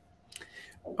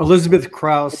 Elizabeth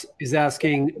Krause is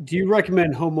asking, do you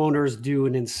recommend homeowners do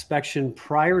an inspection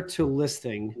prior to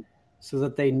listing so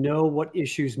that they know what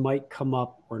issues might come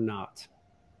up or not?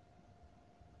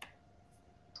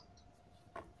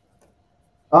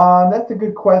 That's a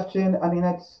good question. I mean,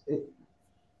 it's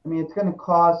going to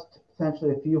cost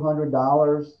potentially a few $100.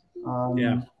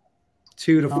 $200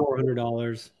 to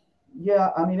 $400.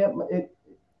 Yeah, I mean,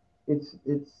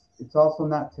 it's also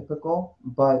not typical,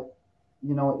 but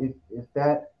if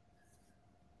that,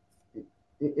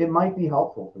 it might be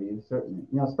helpful for you, certainly,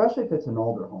 especially if it's an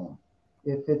older home.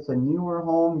 If it's a newer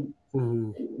home,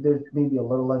 there's maybe a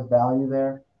little less value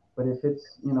there, but if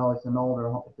it's it's an older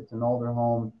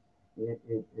home,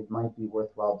 it might be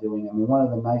worthwhile doing. I mean, one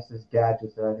of the nicest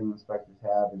gadgets that I think inspectors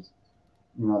have is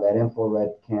that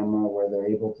infrared camera where they're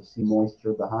able to see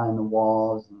moisture behind the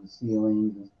walls and the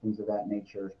ceilings and things of that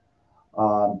nature.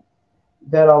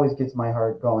 That always gets my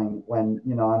heart going when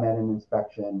I'm at an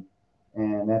inspection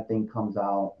and that thing comes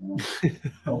out.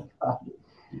 Oh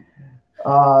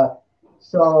God.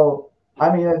 So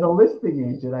I mean, as a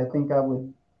listing agent, I think I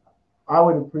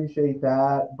would appreciate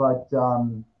that, but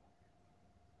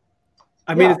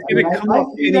I mean, it's going to come up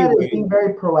anyway. That as being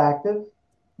very proactive,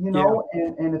 and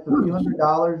if a few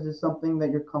 $100 is something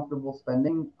that you're comfortable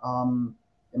spending,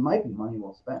 it might be money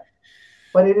well spent.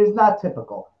 But it is not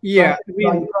typical. Yeah.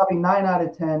 Probably 9 out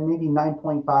of 10, maybe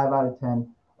 9.5 out of 10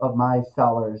 of my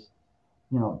sellers,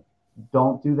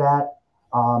 don't do that.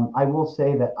 I will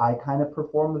say that I kind of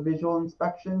perform the visual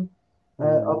inspection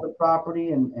of the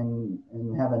property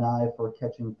and have an eye for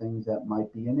catching things that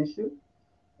might be an issue.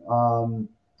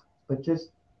 But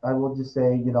I will just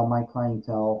say, my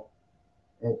clientele,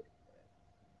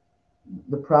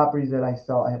 the properties that I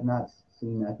sell, I have not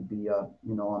seen that to be a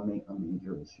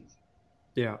major issue.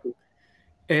 Yeah.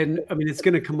 And I mean, it's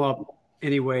going to come up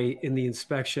anyway in the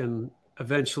inspection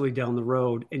eventually down the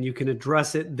road, and you can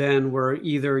address it then where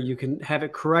either you can have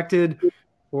it corrected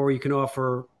or you can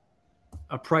offer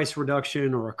a price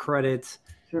reduction or a credit.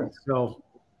 Sure. So,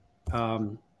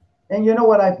 and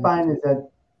what I find is that,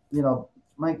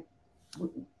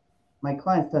 my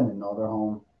clients tend to know their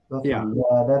home. They'll say,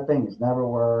 that thing has never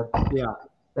worked. Yeah.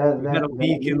 That had a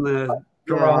leak in the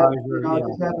garage.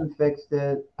 Just haven't fixed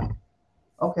it.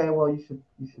 Okay, well, you should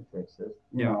fix it.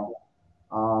 You know.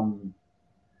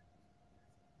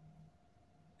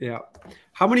 Yeah.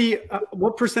 How many?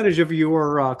 What percentage of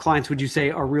your clients would you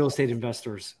say are real estate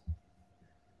investors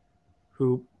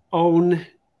who own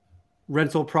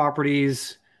rental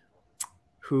properties,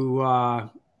 who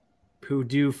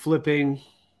do flipping?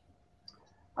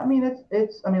 I mean,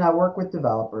 I mean, I work with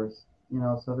developers, you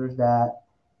know, so there's that.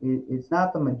 It's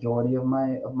not the majority of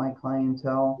my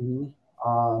clientele.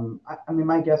 Mhm. I mean,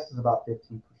 my guess is about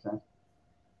 15%.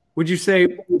 Would you say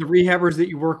the rehabbers that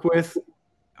you work with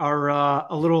are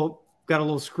got a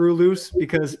little screw loose,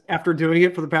 because after doing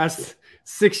it for the past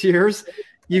 6 years,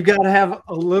 you've got to have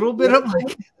a little bit of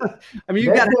like, I mean,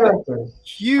 you've They're got to have characters. I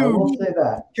huge will say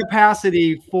that.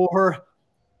 capacity for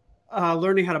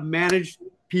learning how to manage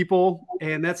people.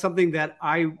 And that's something that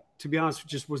I, to be honest,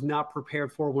 just was not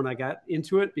prepared for when I got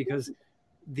into it, because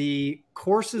the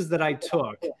courses that I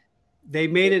took, they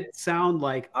made it sound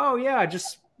like, oh yeah,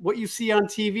 just what you see on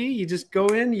TV. You just go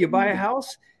in, you buy a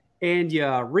house, and you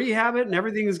rehab it, and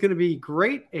everything is going to be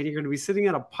great, and you're going to be sitting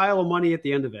on a pile of money at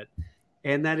the end of it.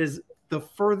 And that is the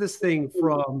furthest thing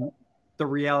from the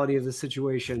reality of the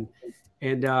situation.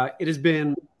 And it has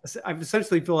been, I've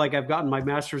essentially feel like I've gotten my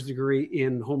master's degree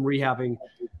in home rehabbing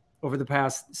over the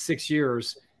past 6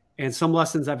 years, and some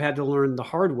lessons I've had to learn the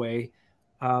hard way.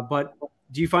 But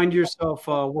do you find yourself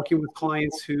working with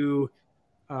clients who,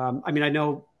 I mean, I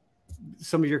know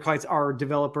some of your clients are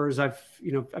developers. I've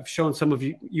shown some of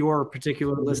your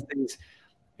particular listings,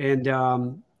 and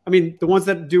I mean, the ones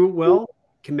that do it well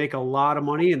can make a lot of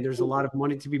money, and there's a lot of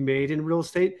money to be made in real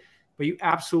estate. But you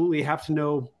absolutely have to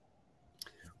know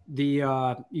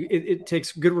it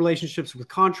takes good relationships with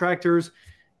contractors.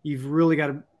 You've really got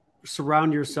to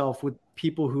surround yourself with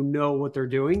people who know what they're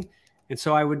doing. And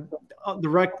so I would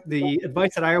direct the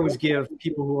advice that I always give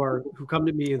people who come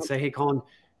to me and say, "Hey, Colin,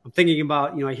 I'm thinking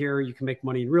about, I hear you can make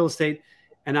money in real estate."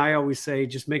 And I always say,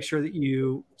 just make sure that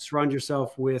you surround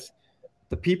yourself with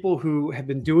the people who have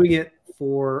been doing it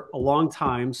for a long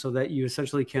time, so that you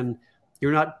essentially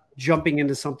you're not jumping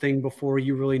into something before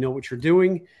you really know what you're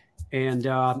doing. And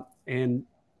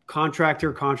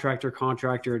contractor.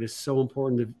 It is so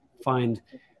important to find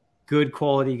good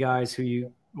quality guys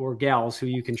or gals who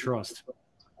you can trust.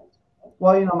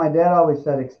 Well, you know, my dad always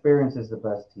said experience is the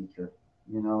best teacher,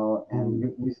 you know,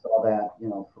 and we saw that, you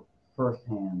know,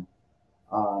 firsthand.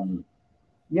 Um,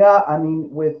 yeah, I mean,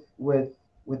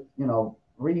 you know,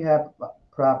 rehab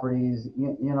properties,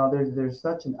 you know, there's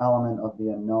such an element of the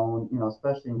unknown, you know,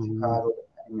 especially in Chicago,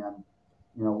 depending on,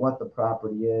 you know, what the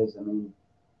property is. I mean,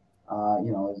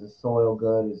 you know, is the soil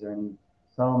good? Is there any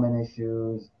settlement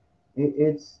issues?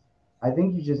 I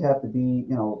think you just have to be,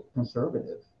 you know,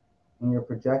 conservative in your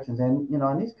projections. And, you know,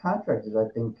 and these contractors, I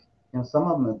think, you know, some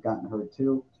of them have gotten hurt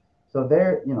too. So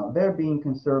you know, they're being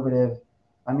conservative.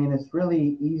 I mean, it's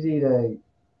really easy to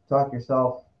talk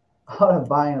yourself out of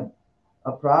buying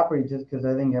a property just because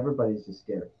I think everybody's just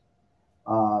scared.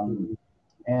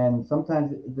 And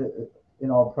sometimes you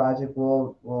know, a project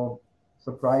will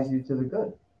surprise you to the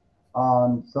good.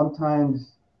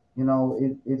 Sometimes, you know,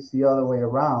 it's the other way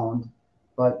around,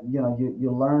 but you know,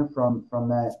 you learn from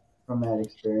that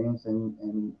experience,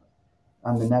 and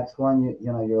on the next one,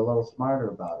 you know, you're a little smarter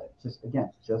about it.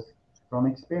 Just from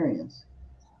experience.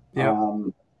 Yeah.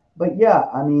 But yeah,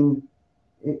 I mean,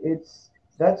 it's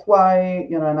that's why,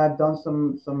 you know, and I've done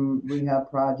some rehab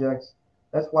projects.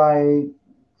 That's why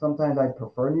sometimes I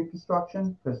prefer new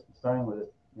construction, because starting with a,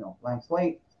 you know, blank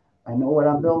slate, I know what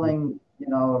I'm building. You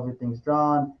know, everything's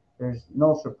drawn. There's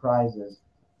no surprises.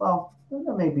 Well,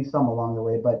 there may be some along the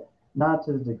way, but not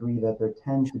to the degree that there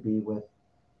tend to be with,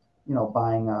 you know,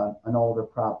 buying an older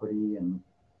property, and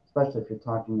especially if you're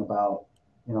talking about,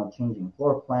 you know, changing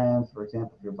floor plans. For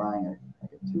example, if you're buying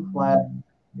like a two flat,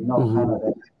 you know, kind of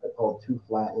that typical two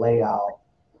flat layout,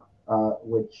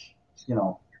 which, you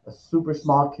know, a super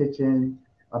small kitchen,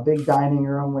 a big dining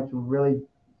room, which we really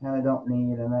kind of don't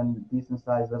need, and then decent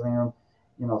sized living room,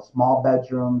 you know, small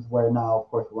bedrooms where now, of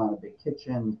course, we want a big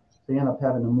kitchen. So you end up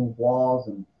having to move walls,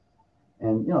 and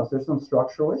you know, there's some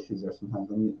structural issues there sometimes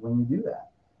when you do that.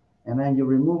 And then you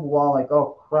remove a wall, like,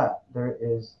 oh crap, there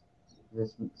is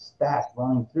this stack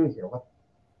running through here. What?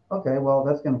 Okay, well,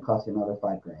 that's going to cost you another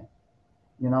 $5,000.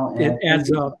 You know, and it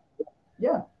adds up.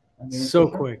 Yeah, I mean, So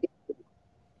quick.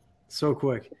 So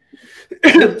quick.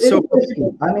 So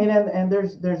I mean, and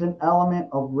there's an element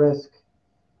of risk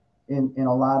in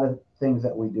a lot of things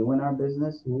that we do in our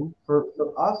business, for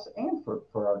us and for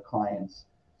our clients.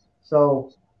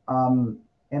 So, and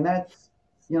that's,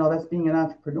 you know, that's being an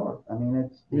entrepreneur. I mean,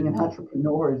 it's being an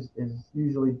entrepreneur is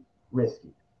usually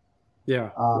risky. Yeah.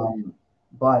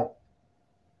 But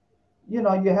you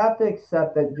know, you have to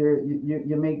accept that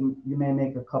you may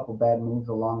make a couple bad moves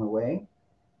along the way.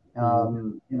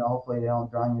 You know, hopefully they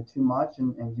don't drown you too much,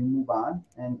 and you move on,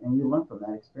 and you learn from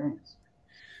that experience.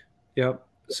 Yep.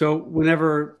 So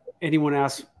whenever anyone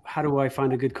asks, how do I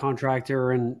find a good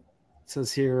contractor? And it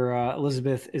says here,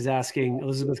 Elizabeth is asking,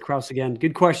 Elizabeth Kraus again.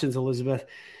 Good questions, Elizabeth.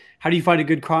 How do you find a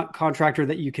good contractor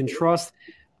that you can trust?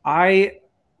 I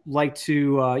like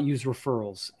to use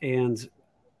referrals, and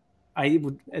I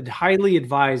would highly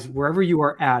advise wherever you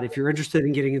are at, if you're interested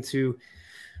in getting into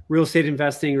real estate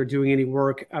investing or doing any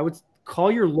work, I would call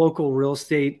your local real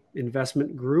estate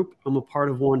investment group. I'm a part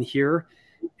of one here.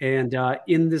 And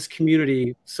in this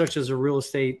community, such as a real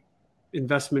estate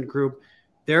investment group,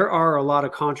 there are a lot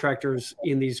of contractors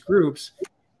in these groups.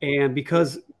 And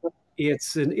because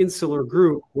it's an insular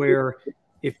group where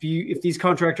if these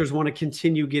contractors want to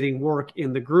continue getting work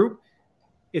in the group,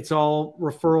 it's all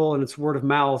referral and it's word of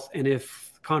mouth. And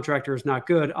if the contractor is not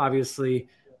good, obviously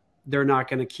they're not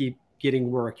going to keep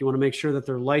getting work. You want to make sure that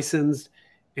they're licensed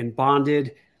and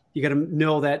bonded. You got to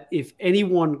know that if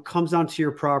anyone comes onto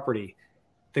your property,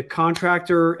 the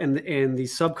contractor and the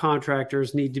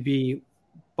subcontractors need to be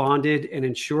bonded and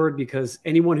insured, because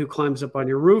anyone who climbs up on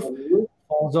your roof,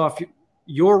 falls off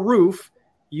your roof,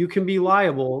 you can be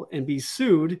liable and be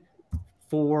sued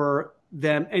for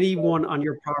them, anyone on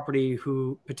your property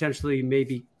who potentially may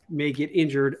get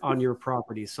injured on your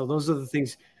property. So those are the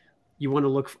things you want to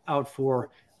look out for.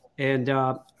 And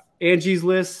Angie's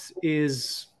List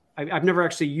is, I've never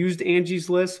actually used Angie's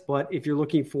List, but if you're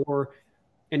looking for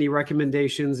any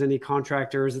recommendations, any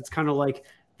contractors, it's kind of like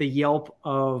the Yelp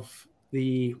of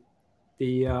the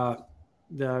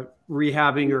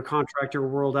rehabbing or contractor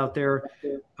world out there.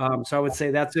 So I would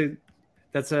say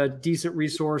that's a decent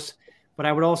resource. But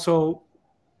I would also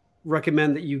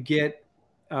recommend that you get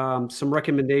some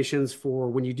recommendations for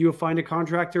when you do find a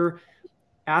contractor.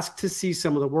 Ask to see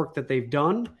some of the work that they've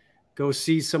done. Go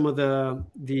see some of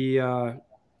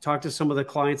talk to some of the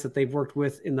clients that they've worked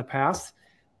with in the past.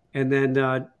 And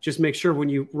then just make sure when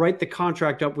you write the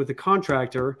contract up with the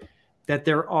contractor that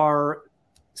there are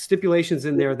stipulations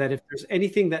in there that if there's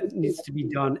anything that needs to be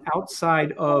done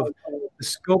outside of the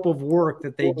scope of work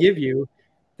that they give you,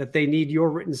 that they need your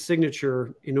written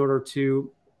signature in order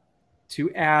to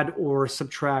add or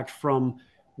subtract from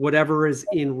whatever is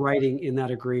in writing in that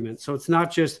agreement. So it's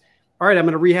not just, all right, I'm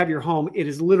going to rehab your home. It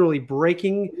is literally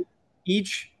breaking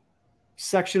each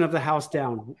section of the house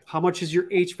down. How much is your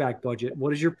HVAC budget?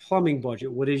 What is your plumbing budget?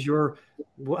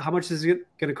 How much is it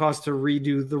going to cost to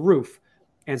redo the roof?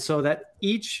 And so that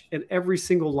each and every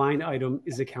single line item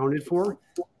is accounted for,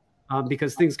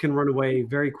 because things can run away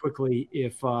very quickly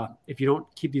if you don't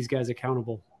keep these guys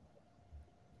accountable.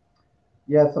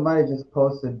 Yeah, somebody just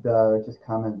posted, just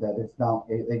commented that it's now,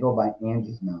 they go by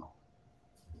Angie's now,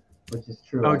 which is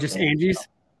true. Oh, just Angie's?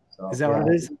 So, is that what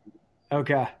it is?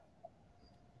 Okay.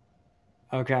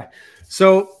 Okay.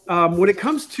 So when it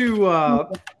comes to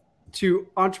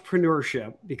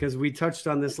entrepreneurship, because we touched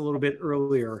on this a little bit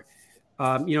earlier,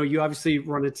 you obviously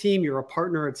run a team. You're a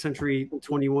partner at Century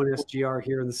 21 SGR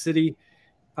here in the city.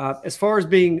 As far as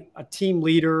being a team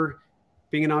leader,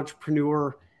 being an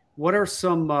entrepreneur, what are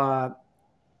some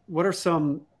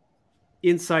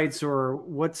insights or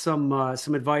what's some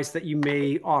advice that you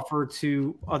may offer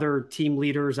to other team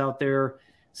leaders out there,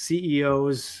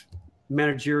 CEOs,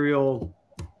 managerial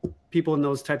people in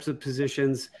those types of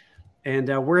positions, and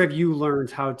where have you learned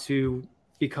how to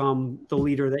become the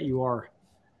leader that you are?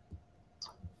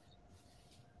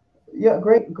 Yeah,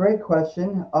 great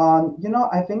question.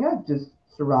 I think I've just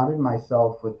surrounded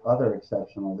myself with other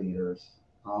exceptional leaders.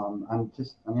 I'm a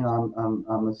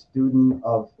student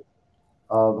of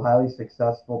highly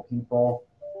successful people.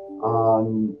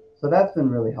 So that's been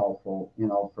really helpful,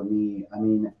 for me. I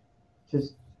mean,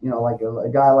 just, like a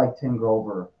guy like Tim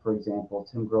Grover, for example.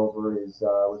 Tim Grover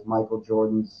was Michael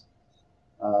Jordan's,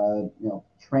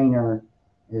 trainer.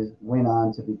 Went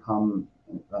on to become,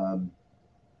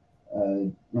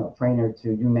 trainer to,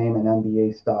 you name an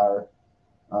NBA star.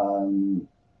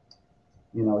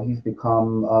 He's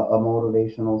become a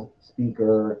motivational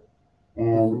speaker.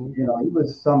 And, he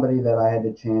was somebody that I had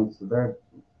the chance, very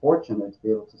fortunate to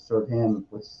be able to serve him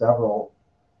with several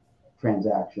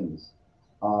transactions.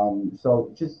 So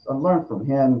just I learned from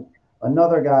him.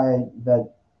 Another guy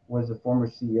that was a former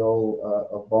CEO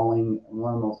of Boeing,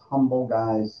 one of the most humble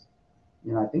guys.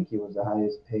 I think he was the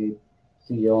highest paid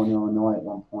CEO in Illinois at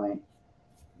one point.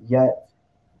 Yet,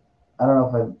 I don't know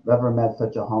if I've ever met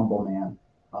such a humble man.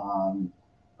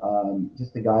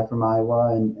 Just a guy from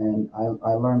Iowa, and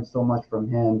I learned so much from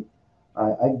him.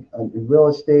 In real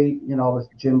estate,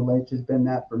 Jim Lynch has been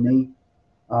that for me.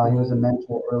 He was a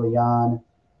mentor early on,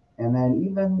 and then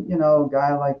even a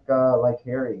guy like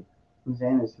Harry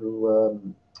Houzanis, who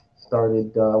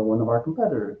started one of our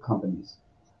competitor companies.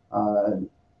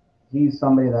 he's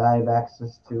somebody that I have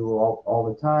access to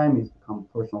all the time. He's become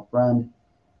a personal friend.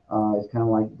 He's kind of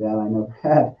like dad I never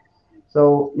had.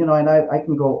 So, you know, and I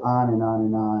can go on and on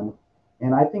and on.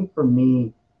 And I think for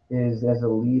me is as a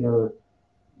leader,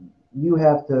 you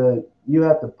have to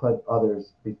put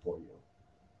others before you.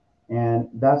 And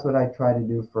that's what I try to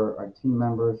do for our team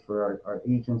members, for our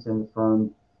agents in the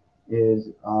firm is,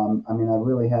 I mean, I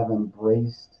really have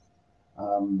embraced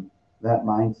um, that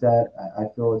mindset.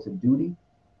 I feel it's a duty,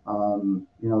 you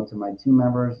know, to my team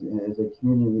members as a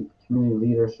community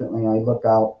leader. Certainly, I look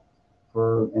out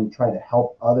for and try to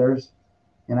help others,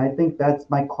 and I think that's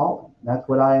my calling. That's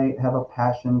what I have a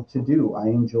passion to do. I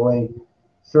enjoy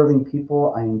serving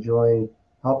people. I enjoy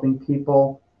helping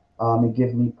people. It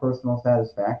gives me personal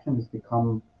satisfaction. It's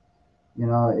become, you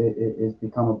know, it's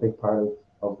become a big part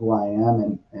of who I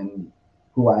am and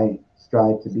who I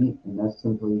strive to be. And that's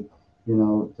simply, you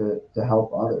know, to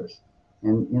help others.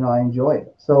 And, you know, I enjoy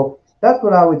it. So that's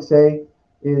what I would say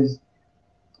is,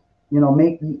 you know,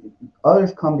 make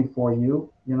others come before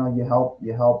you. You know, you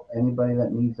help anybody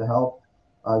that needs the help.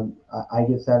 I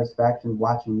get satisfaction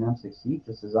watching them succeed,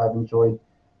 just as I've enjoyed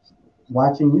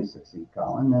watching you succeed,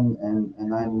 Colin.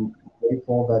 And I'm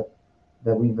grateful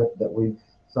that we've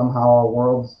somehow our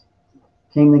worlds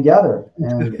came together.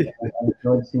 And I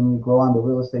enjoyed seeing you grow on the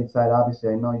real estate side. Obviously,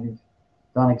 I know you've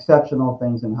done exceptional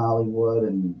things in Hollywood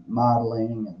and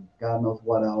modeling and God knows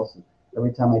what else.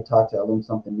 Every time I talk to you, I learn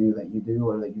something new that you do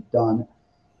or that you've done.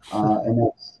 And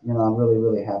that's, you know, I'm really,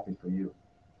 really happy for you.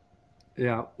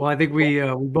 Yeah. Well, I think we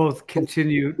both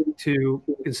continue to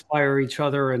inspire each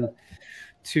other and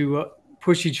to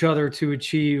push each other to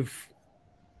achieve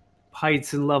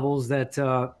heights and levels that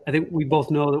I think we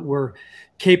both know that we're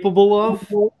capable of.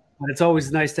 But it's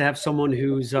always nice to have someone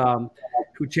who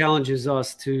challenges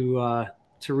us to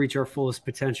reach our fullest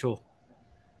potential.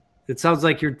 It sounds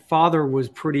like your father was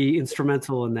pretty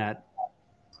instrumental in that.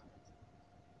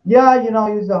 Yeah, you know,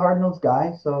 he was a hard-nosed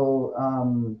guy. So,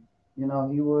 you know,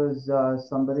 he was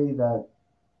somebody that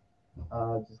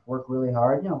just worked really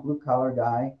hard, you know, blue-collar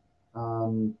guy.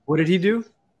 Um, What did he do?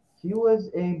 he was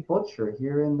a butcher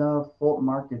here in the Fulton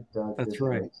Market That's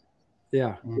right. district.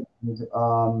 Yeah.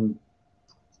 And,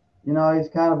 you know, he's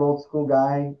kind of old school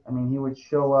guy. I mean, he would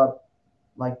show up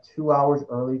like 2 hours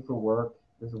early for work.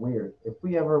 It was weird. If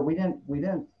we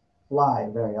didn't fly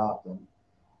very often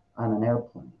on an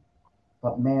airplane,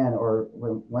 but man, or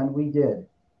when we did,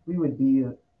 we would be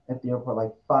at the airport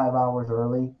like 5 hours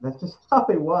early. That's just how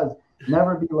it was.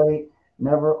 Never be late.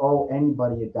 Never owe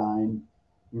anybody a dime.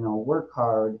 You know, work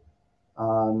hard.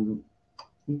 Um,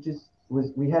 he just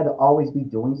was. We had to always be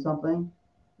doing something.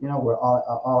 You know, where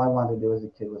all I wanted to do as a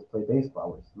kid was play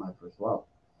baseball, which is my first love.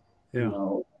 You Yeah.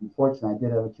 know, unfortunately, I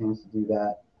did have a chance to do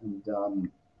that, and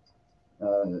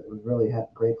was really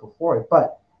grateful for it.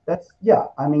 But that's yeah.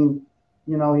 I mean,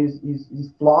 you know, he's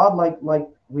flawed like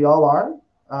we all are.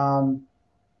 Um,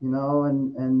 you know,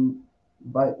 and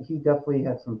but he definitely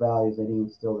had some values that he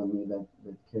instilled in me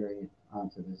that carry on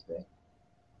to this day.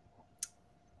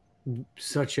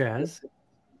 Such as.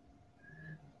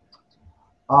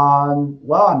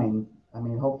 Well, I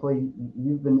mean, hopefully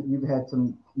you've had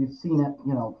some, you've seen it,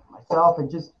 you know, myself, and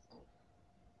just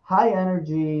high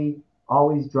energy,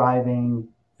 always driving,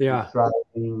 Yeah.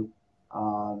 striving,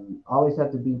 always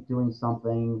have to be doing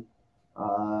something,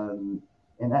 and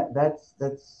that's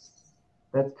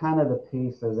kind of the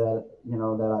pace of that, you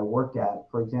know, that I work at.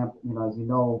 For example, you know, as you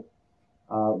know,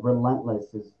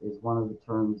 relentless is one of the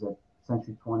terms that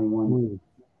Century 21 Mm.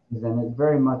 uses, and it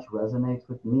very much resonates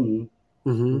with me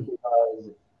Hmm.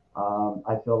 because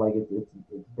I feel like it's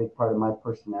a big part of my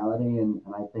personality, and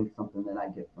I think something that I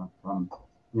get from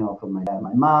you know, from my dad.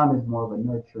 My mom is more of a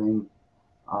nurturing.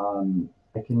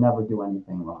 I can never do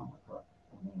anything wrong with her.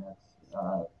 I mean,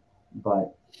 that's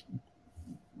but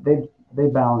they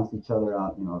balance each other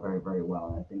out, you know, very very well,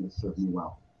 and I think it served me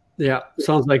well. Yeah.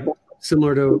 Sounds like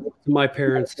similar to my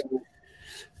parents.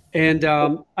 And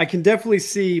I can definitely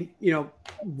see, you know,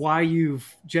 why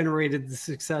you've generated the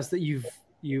success that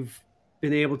you've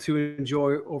been able to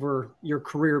enjoy over your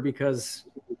career because,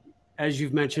 as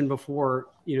you've mentioned before,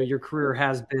 you know, your career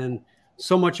has been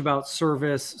so much about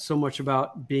service, so much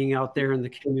about being out there in the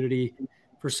community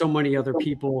for so many other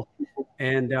people,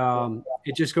 and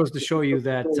it just goes to show you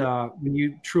that when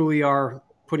you truly are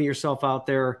putting yourself out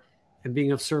there and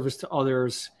being of service to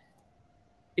others,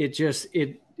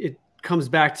 it comes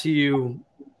back to you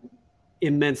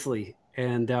immensely.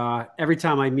 And every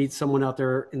time I meet someone out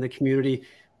there in the community,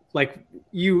 like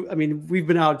you, I mean, we've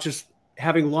been out just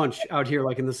having lunch out here,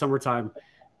 like in the summertime,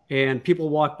 and people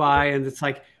walk by, and it's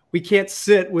like we can't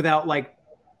sit without like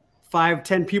 5,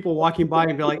 10 people walking by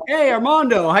and be like, "Hey,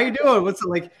 Armando, how you doing? What's it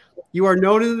like?" You are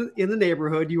known in the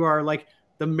neighborhood. You are like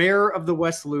the mayor of the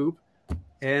West Loop.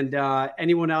 And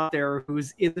anyone out there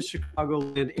who's in the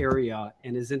Chicagoland area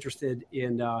and is interested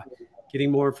in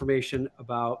getting more information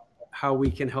about how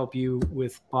we can help you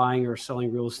with buying or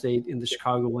selling real estate in the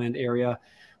Chicagoland area,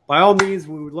 by all means,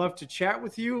 we would love to chat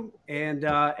with you. And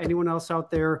anyone else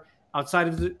out there outside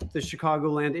of the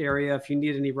Chicagoland area, if you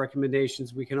need any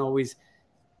recommendations, we can always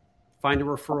find a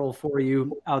referral for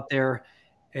you out there.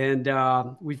 And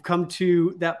we've come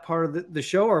to that part of the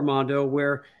show, Armando,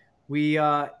 where we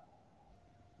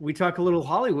talk a little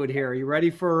Hollywood here. Are you ready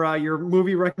for your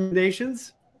movie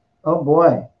recommendations? Oh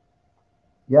boy.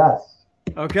 Yes.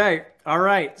 Okay. All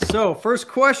right. So first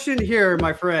question here,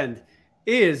 my friend,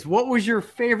 is what is your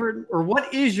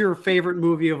favorite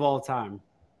movie of all time?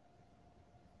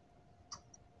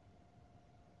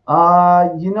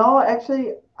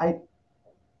 Actually,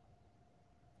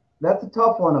 that's a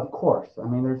tough one, of course. I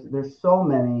mean, there's so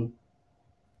many,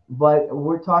 but if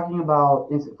we're talking about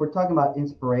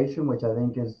inspiration, which I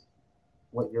think is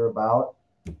what you're about.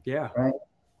 Yeah. Right.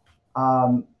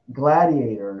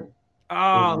 Gladiator. Oh,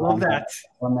 I love that.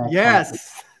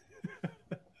 Yes.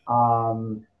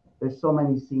 There's so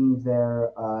many scenes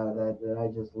there that I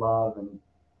just love, and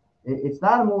it's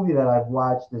not a movie that I've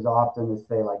watched as often as,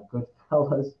 say, like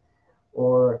Goodfellas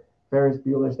or Ferris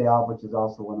Bueller's Day Off, which is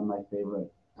also one of my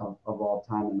favorite of all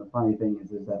time. And the funny thing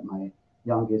is that my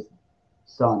youngest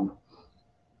son,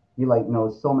 he like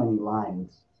knows so many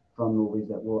lines from movies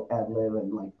that will ad lib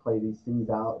and like play these scenes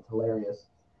out. It's hilarious.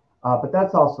 But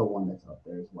that's also one that's up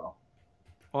there as well.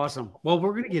 Awesome. Well,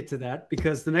 we're going to get to that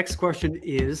because the next question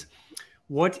is,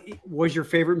 what was your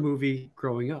favorite movie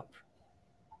growing up?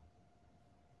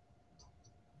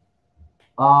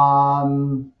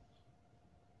 Wow,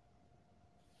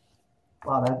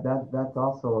 that's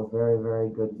also a very, very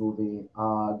good movie.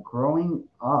 Growing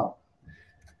up,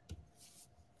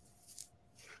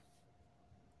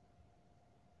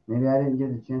 maybe I didn't get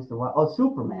a chance to watch. Oh,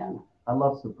 Superman. I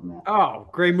love Superman. Oh,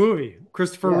 great movie.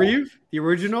 Christopher Reeve, the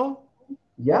original?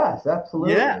 Yes,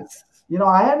 absolutely. Yes.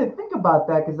 I had to think about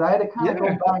that because I had to kind of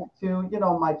go back to,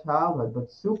 my childhood. But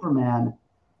Superman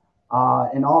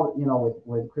and all,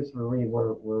 with Christopher Reeve they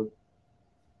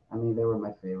were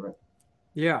my favorite.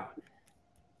 Yeah.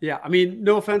 Yeah. I mean,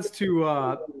 no offense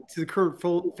to the current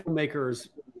filmmakers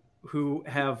who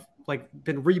have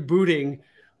been rebooting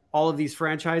all of these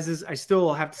franchises. I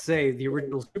still have to say the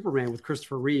original Superman with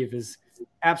Christopher Reeve is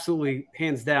absolutely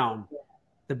hands down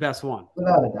the best one.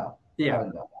 Without a doubt.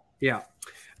 Yeah.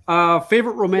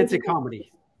 Favorite romantic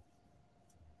comedy?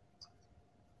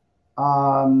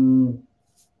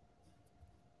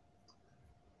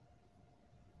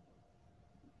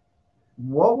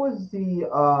 What was the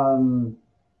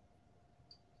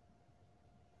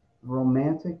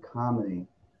romantic comedy?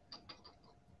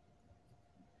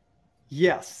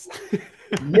 Yes.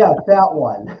 Yeah, that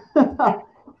one.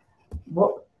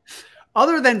 Well,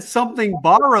 other than Something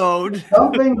Borrowed.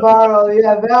 Something Borrowed.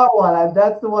 Yeah, that one.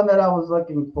 That's the one that I was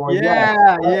looking for.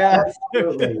 Yeah, yes.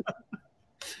 Absolutely.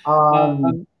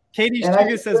 Katie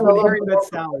Stiga says when Harry Met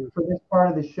Sally. For this part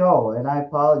of the show, and I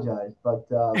apologize, but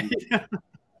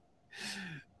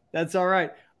that's all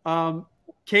right.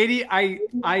 Katie, I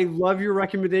love your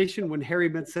recommendation. When Harry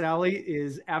Met Sally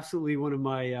is absolutely one of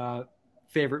my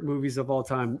favorite movies of all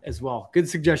time as well. Good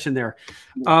suggestion there.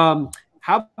 How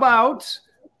about,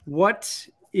 what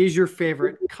is your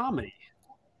favorite comedy?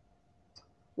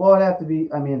 Well, it'd have to be,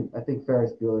 I think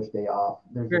Ferris Bueller's Day Off.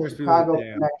 There's a Chicago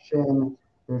connection.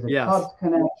 There's a Cubs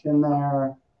connection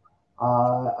there.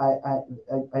 I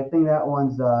think that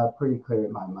one's pretty clear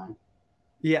in my mind.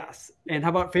 Yes. And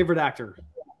how about favorite actor?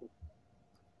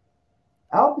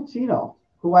 Al Pacino,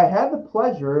 who I had the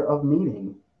pleasure of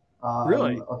meeting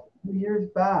really? A few years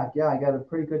back. Yeah, I got a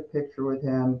pretty good picture with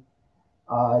him.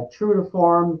 True to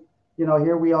form,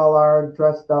 here we all are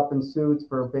dressed up in suits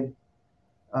for a big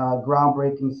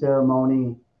groundbreaking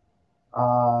ceremony.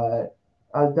 I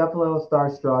was definitely a little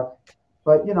starstruck,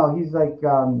 but he's like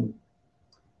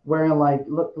wearing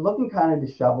looking kind of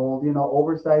disheveled,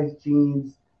 oversized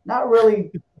jeans, not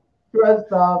really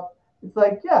dressed up. It's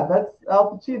like, yeah, that's Al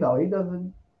Pacino. He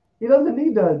doesn't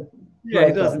need to. Yeah,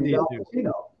 he doesn't need Al to.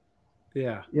 Pacino.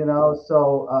 Yeah.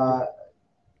 So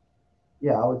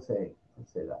yeah, I would say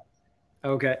that.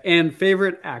 Okay. And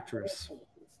favorite actress?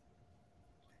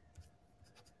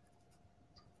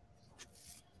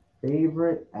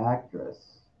 Favorite actress.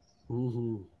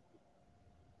 Mm-hmm.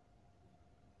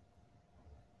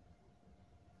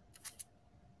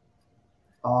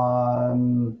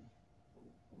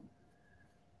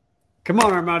 Come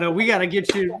on, Armando. We got to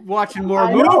get you watching more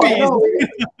movies.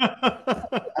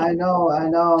 I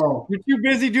know. You're too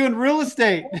busy doing real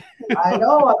estate. I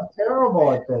know. I'm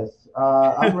terrible at this.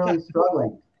 I'm really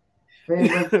struggling.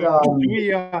 Favorite. Can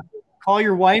we call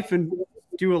your wife and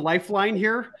do a lifeline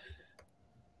here?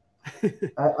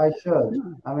 I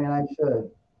should. I mean, I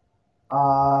should.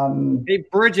 Hey,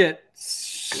 Bridget,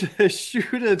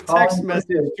 shoot a text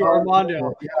message to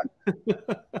Armando.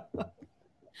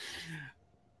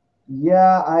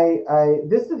 Yeah, I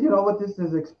this is, you know what this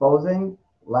is exposing?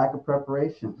 Lack of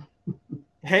preparation.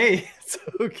 Hey, it's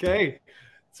okay.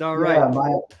 It's all right.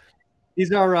 Yeah,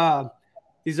 these are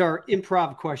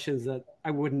improv questions that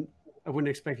I wouldn't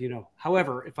expect you to know.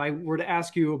 However, if I were to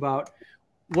ask you about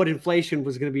what inflation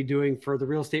was going to be doing for the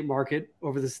real estate market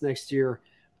over this next year,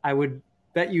 I would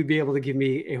bet you'd be able to give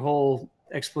me a whole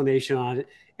explanation on it.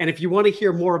 And if you want to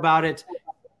hear more about it,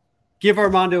 give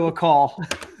Armando a call.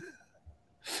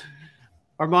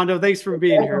 Armando, thanks for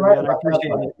being here, man. I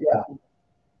appreciate it. Yeah.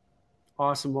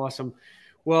 Awesome.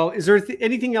 Well, is there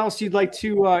anything else you'd like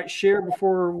to share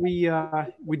before we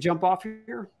jump off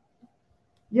here?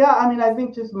 Yeah, I mean, I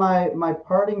think just my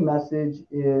parting message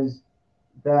is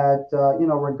that, you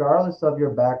know, regardless of your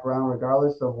background,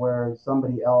 regardless of where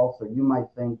somebody else or you might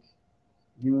think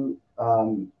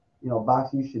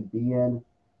box you should be in,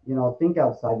 you know, think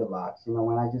outside the box. You know,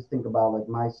 when I just think about like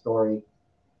my story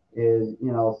is,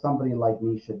 you know, somebody like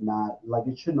me should not, like,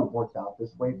 it shouldn't have worked out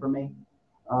this way for me,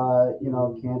 you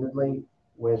know, candidly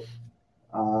with,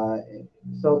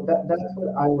 so that's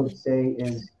what I would say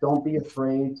is don't be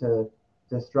afraid to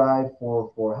strive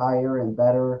for higher and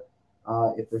better.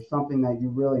 If there's something that you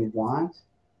really want,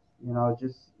 you know,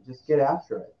 just get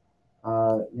after it.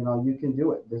 You know, you can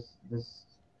do it. This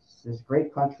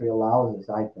great country allows us,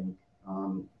 I think,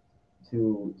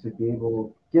 to be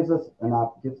able, gives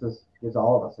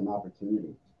all of us an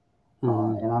opportunity.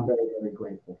 And I'm very, very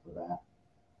grateful for that.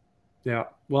 Yeah.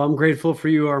 Well, I'm grateful for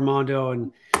you, Armando,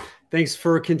 and thanks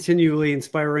for continually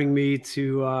inspiring me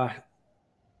to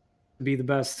be the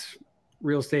best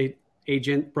real estate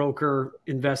agent, broker,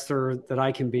 investor that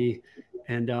I can be.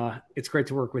 And it's great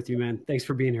to work with you, man. Thanks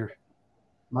for being here.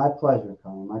 My pleasure,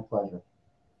 Colin. My pleasure.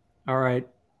 All right.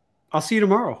 I'll see you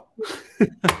tomorrow.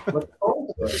 Look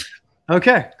forward to it.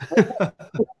 Okay.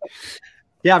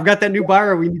 Yeah, I've got that new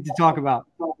buyer we need to talk about.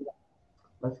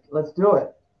 Let's do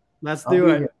it. Let's do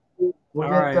it. We'll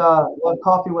have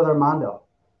coffee with Armando.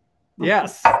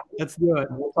 Yes, let's do it.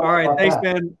 All right. Thanks,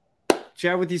 man.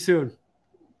 Chat with you soon.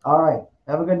 All right.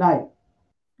 Have a good night.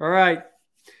 All right.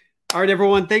 All right,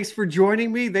 everyone. Thanks for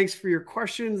joining me. Thanks for your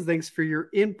questions. Thanks for your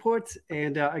input.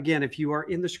 And again, if you are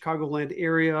in the Chicagoland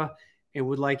area and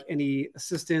would like any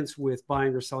assistance with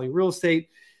buying or selling real estate,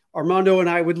 Armando and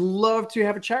I would love to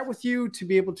have a chat with you to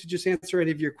be able to just answer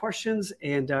any of your questions.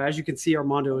 And as you can see,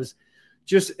 Armando is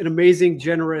just an amazing,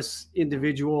 generous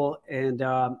individual and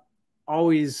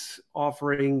always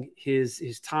offering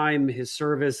his time, his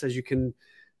service, as you can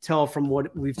tell from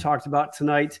what we've talked about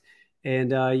tonight.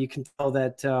 And you can tell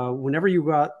that whenever you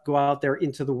go out there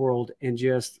into the world and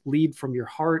just lead from your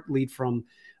heart, lead from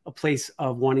a place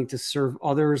of wanting to serve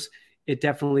others, it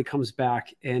definitely comes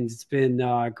back. And it's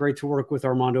been great to work with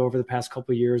Armando over the past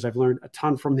couple of years. I've learned a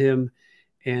ton from him,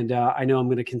 and I know I'm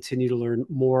going to continue to learn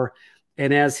more.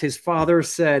 And as his father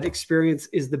said, experience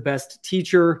is the best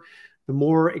teacher. The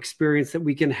more experience that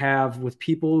we can have with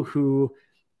people who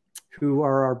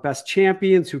are our best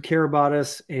champions, who care about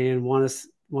us and want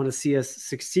to see us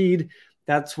succeed,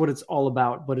 that's what it's all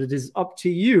about. But it is up to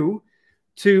you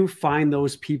to find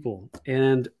those people.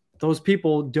 And those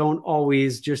people don't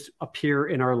always just appear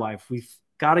in our life. We've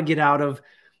got to get out of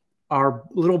our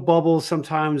little bubbles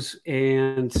sometimes.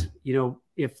 And, you know,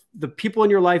 if the people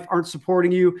in your life aren't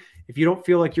supporting you, if you don't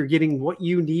feel like you're getting what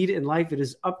you need in life, it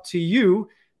is up to you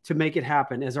to make it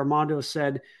happen. As Armando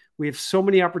said, we have so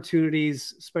many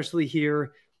opportunities, especially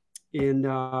here in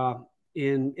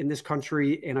this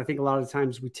country. And I think a lot of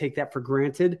times we take that for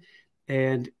granted.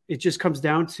 And it just comes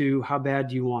down to how bad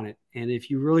do you want it. And if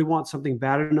you really want something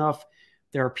bad enough,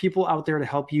 there are people out there to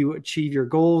help you achieve your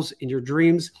goals and your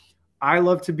dreams. I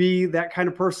love to be that kind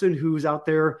of person who's out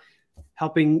there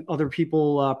helping other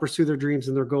people pursue their dreams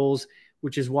and their goals,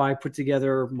 which is why I put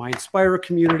together my Inspire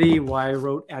community, why I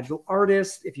wrote Agile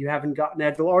Artist. If you haven't gotten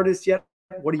Agile Artist yet,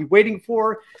 what are you waiting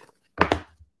for?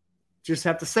 Just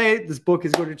have to say, this book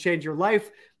is going to change your life.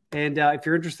 And if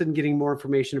you're interested in getting more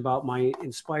information about my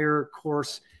Inspire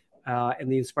course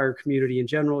and the Inspire community in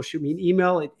general, shoot me an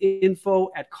email at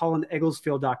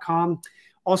info@colinegglesfield.com.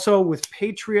 Also with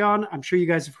Patreon, I'm sure you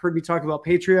guys have heard me talk about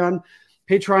Patreon.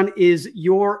 Patreon is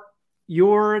your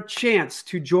chance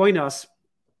to join us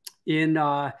in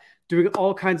doing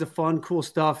all kinds of fun, cool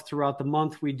stuff throughout the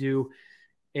month. We do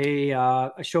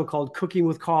a show called Cooking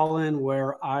with Colin,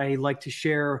 where I like to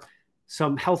share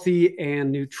some healthy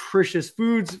and nutritious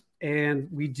foods. And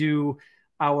we do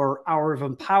our Hour of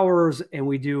Empowers, and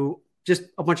we do just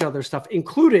a bunch of other stuff,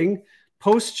 including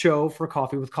post-show for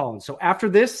Coffee with Colin. So after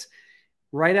this,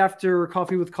 right after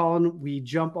Coffee with Colin, we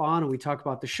jump on and we talk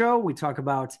about the show. We talk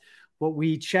about what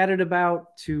we chatted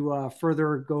about to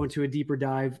further go into a deeper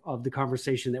dive of the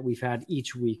conversation that we've had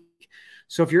each week.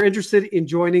 So if you're interested in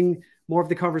joining more of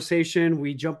the conversation,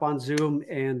 we jump on Zoom,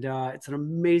 and it's an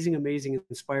amazing, amazing,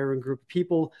 inspiring group of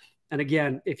people. And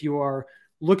again, if you are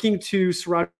looking to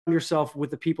surround yourself with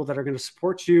the people that are going to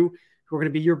support you, who are going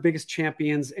to be your biggest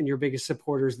champions and your biggest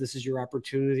supporters, this is your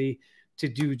opportunity to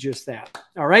do just that.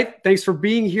 All right. Thanks for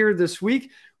being here this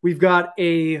week. We've got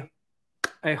a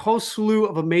whole slew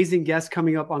of amazing guests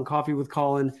coming up on Coffee with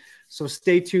Colin. So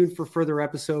stay tuned for further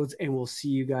episodes, and we'll see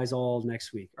you guys all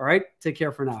next week. All right. Take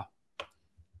care for now.